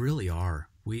 We really are.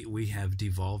 We have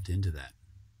devolved into that.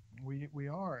 We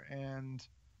are, and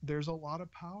there's a lot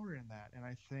of power in that. And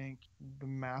I think the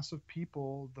mass of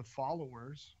people, the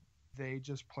followers, they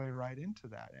just play right into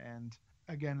that. And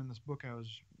again, in this book I was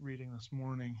reading this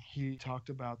morning, he talked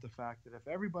about the fact that if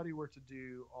everybody were to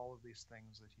do all of these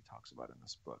things that he talks about in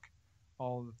this book,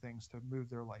 all of the things to move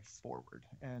their life forward,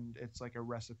 and it's like a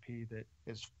recipe that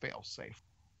is fail-safe.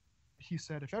 He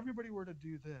said if everybody were to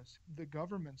do this, the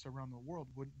governments around the world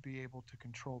wouldn't be able to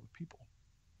control the people.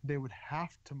 They would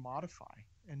have to modify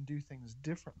and do things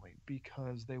differently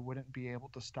because they wouldn't be able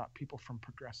to stop people from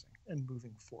progressing and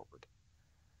moving forward.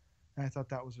 And I thought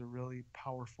that was a really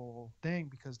powerful thing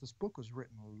because this book was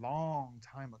written a long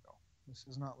time ago. This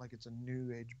is not like it's a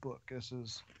new age book. This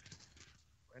is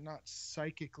not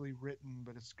psychically written,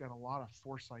 but it's got a lot of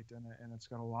foresight in it, and it's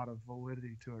got a lot of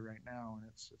validity to it right now, and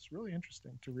it's really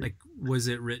interesting to read. Like, was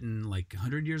it written like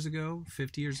 100 years ago,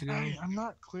 50 years ago? I'm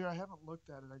not clear. I haven't looked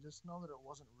at it. I just know that it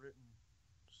wasn't written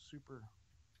super.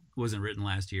 Wasn't written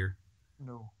last year?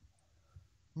 No.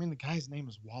 I mean, the guy's name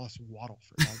is Wallace Waddle,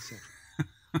 for God's sake.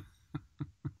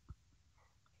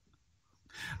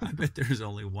 I bet there's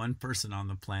only one person on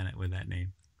the planet with that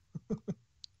name.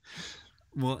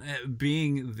 Well,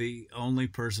 being the only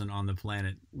person on the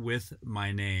planet with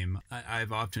my name,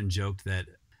 I've often joked that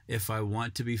if I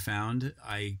want to be found,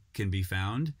 I can be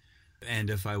found. And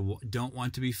if I don't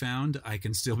want to be found, I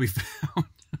can still be found.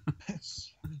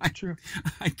 It's true.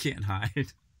 I can't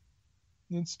hide.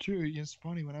 It's true. It's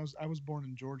funny. When I was born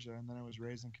in Georgia, and then I was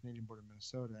raised in Canadian border,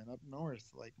 Minnesota, and up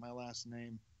north, like my last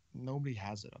name, nobody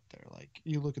has it up there. Like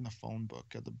you look in the phone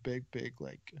book at the big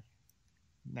like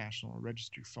National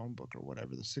Registry phone book or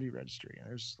whatever, the city registry, and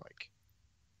there's like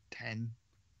 10,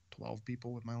 12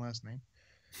 people with my last name.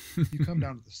 You come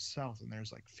down to the south, and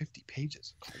there's like 50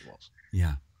 pages of Caldwells.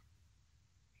 Yeah.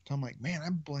 So I'm like, man, I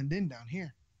blend in down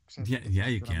here. Yeah,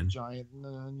 you can. I'm a giant,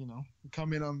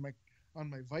 come in on my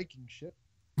Viking ship.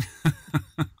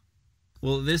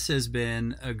 Well, this has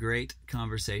been a great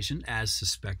conversation, as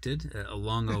suspected, a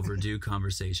long overdue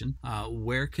conversation.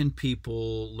 Where can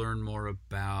people learn more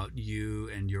about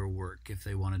you and your work if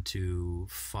they wanted to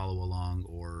follow along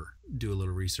or do a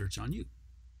little research on you?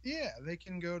 Yeah, they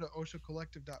can go to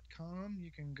oshacollective.com.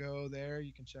 You can go there.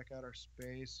 You can check out our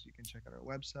space. You can check out our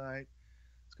website.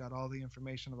 It's got all the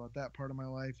information about that part of my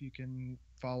life. You can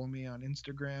follow me on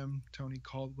Instagram, Tony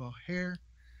Caldwell Hair.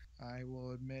 I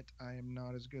will admit I am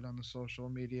not as good on the social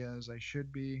media as I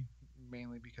should be,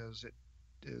 mainly because it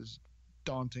is a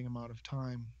daunting amount of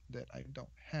time that I don't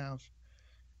have,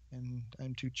 and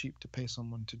I'm too cheap to pay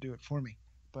someone to do it for me.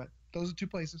 But those are two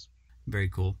places. Very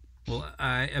cool. Well,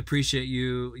 I appreciate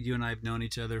you. You and I have known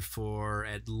each other for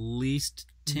at least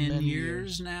 10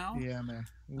 years now. Yeah, man.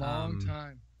 Long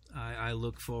time. I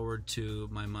look forward to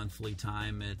my monthly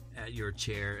time at your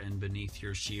chair and beneath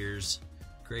your shears.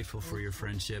 Grateful for your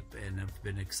friendship, and have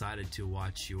been excited to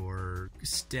watch your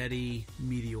steady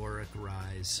meteoric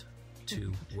rise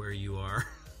to where you are.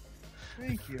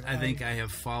 Thank you. I think I have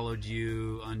followed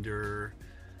you under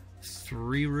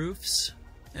 3 roofs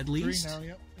at least. 3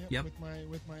 now, yep. With my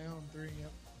own 3,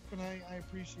 yep. But I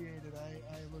appreciate it.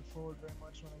 I look forward very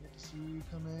much when I get to see you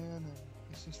come in, and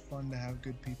it's just fun to have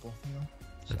good people,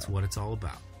 That's what it's all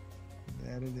about.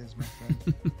 That it is, my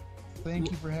friend.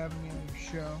 Thank you for having me on your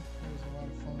show. It was a lot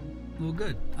of fun. Well,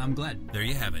 good. I'm glad. There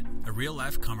you have it. A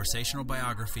real-life conversational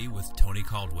biography with Tony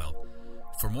Caldwell.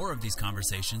 For more of these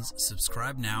conversations,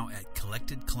 subscribe now at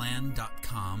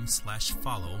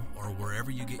collectedclan.com/follow or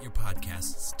wherever you get your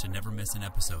podcasts to never miss an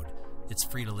episode. It's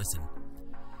free to listen.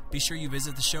 Be sure you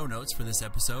visit the show notes for this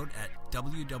episode at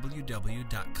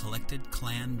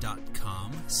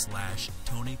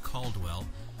www.collectedclan.com/Tony Caldwell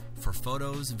for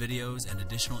photos, videos, and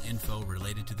additional info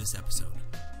related to this episode.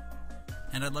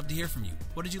 And I'd love to hear from you.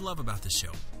 What did you love about this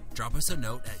show? Drop us a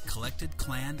note at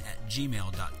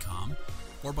collectedclan@gmail.com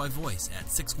or by voice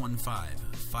at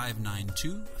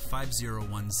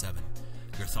 615-592-5017.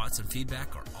 Your thoughts and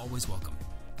feedback are always welcome.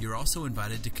 You're also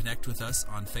invited to connect with us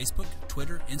on Facebook,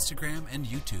 Twitter, Instagram, and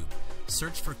YouTube.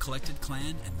 Search for Collected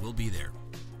Clan and we'll be there.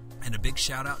 And a big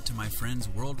shout out to my friends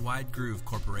Worldwide Groove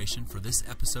Corporation for this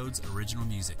episode's original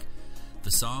music.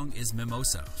 The song is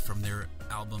Mimosa from their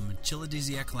album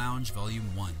Chilladisiac Lounge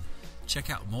Volume 1. Check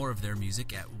out more of their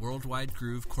music at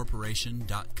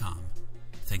worldwidegroovecorporation.com.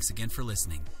 Thanks again for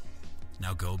listening.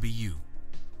 Now go be you.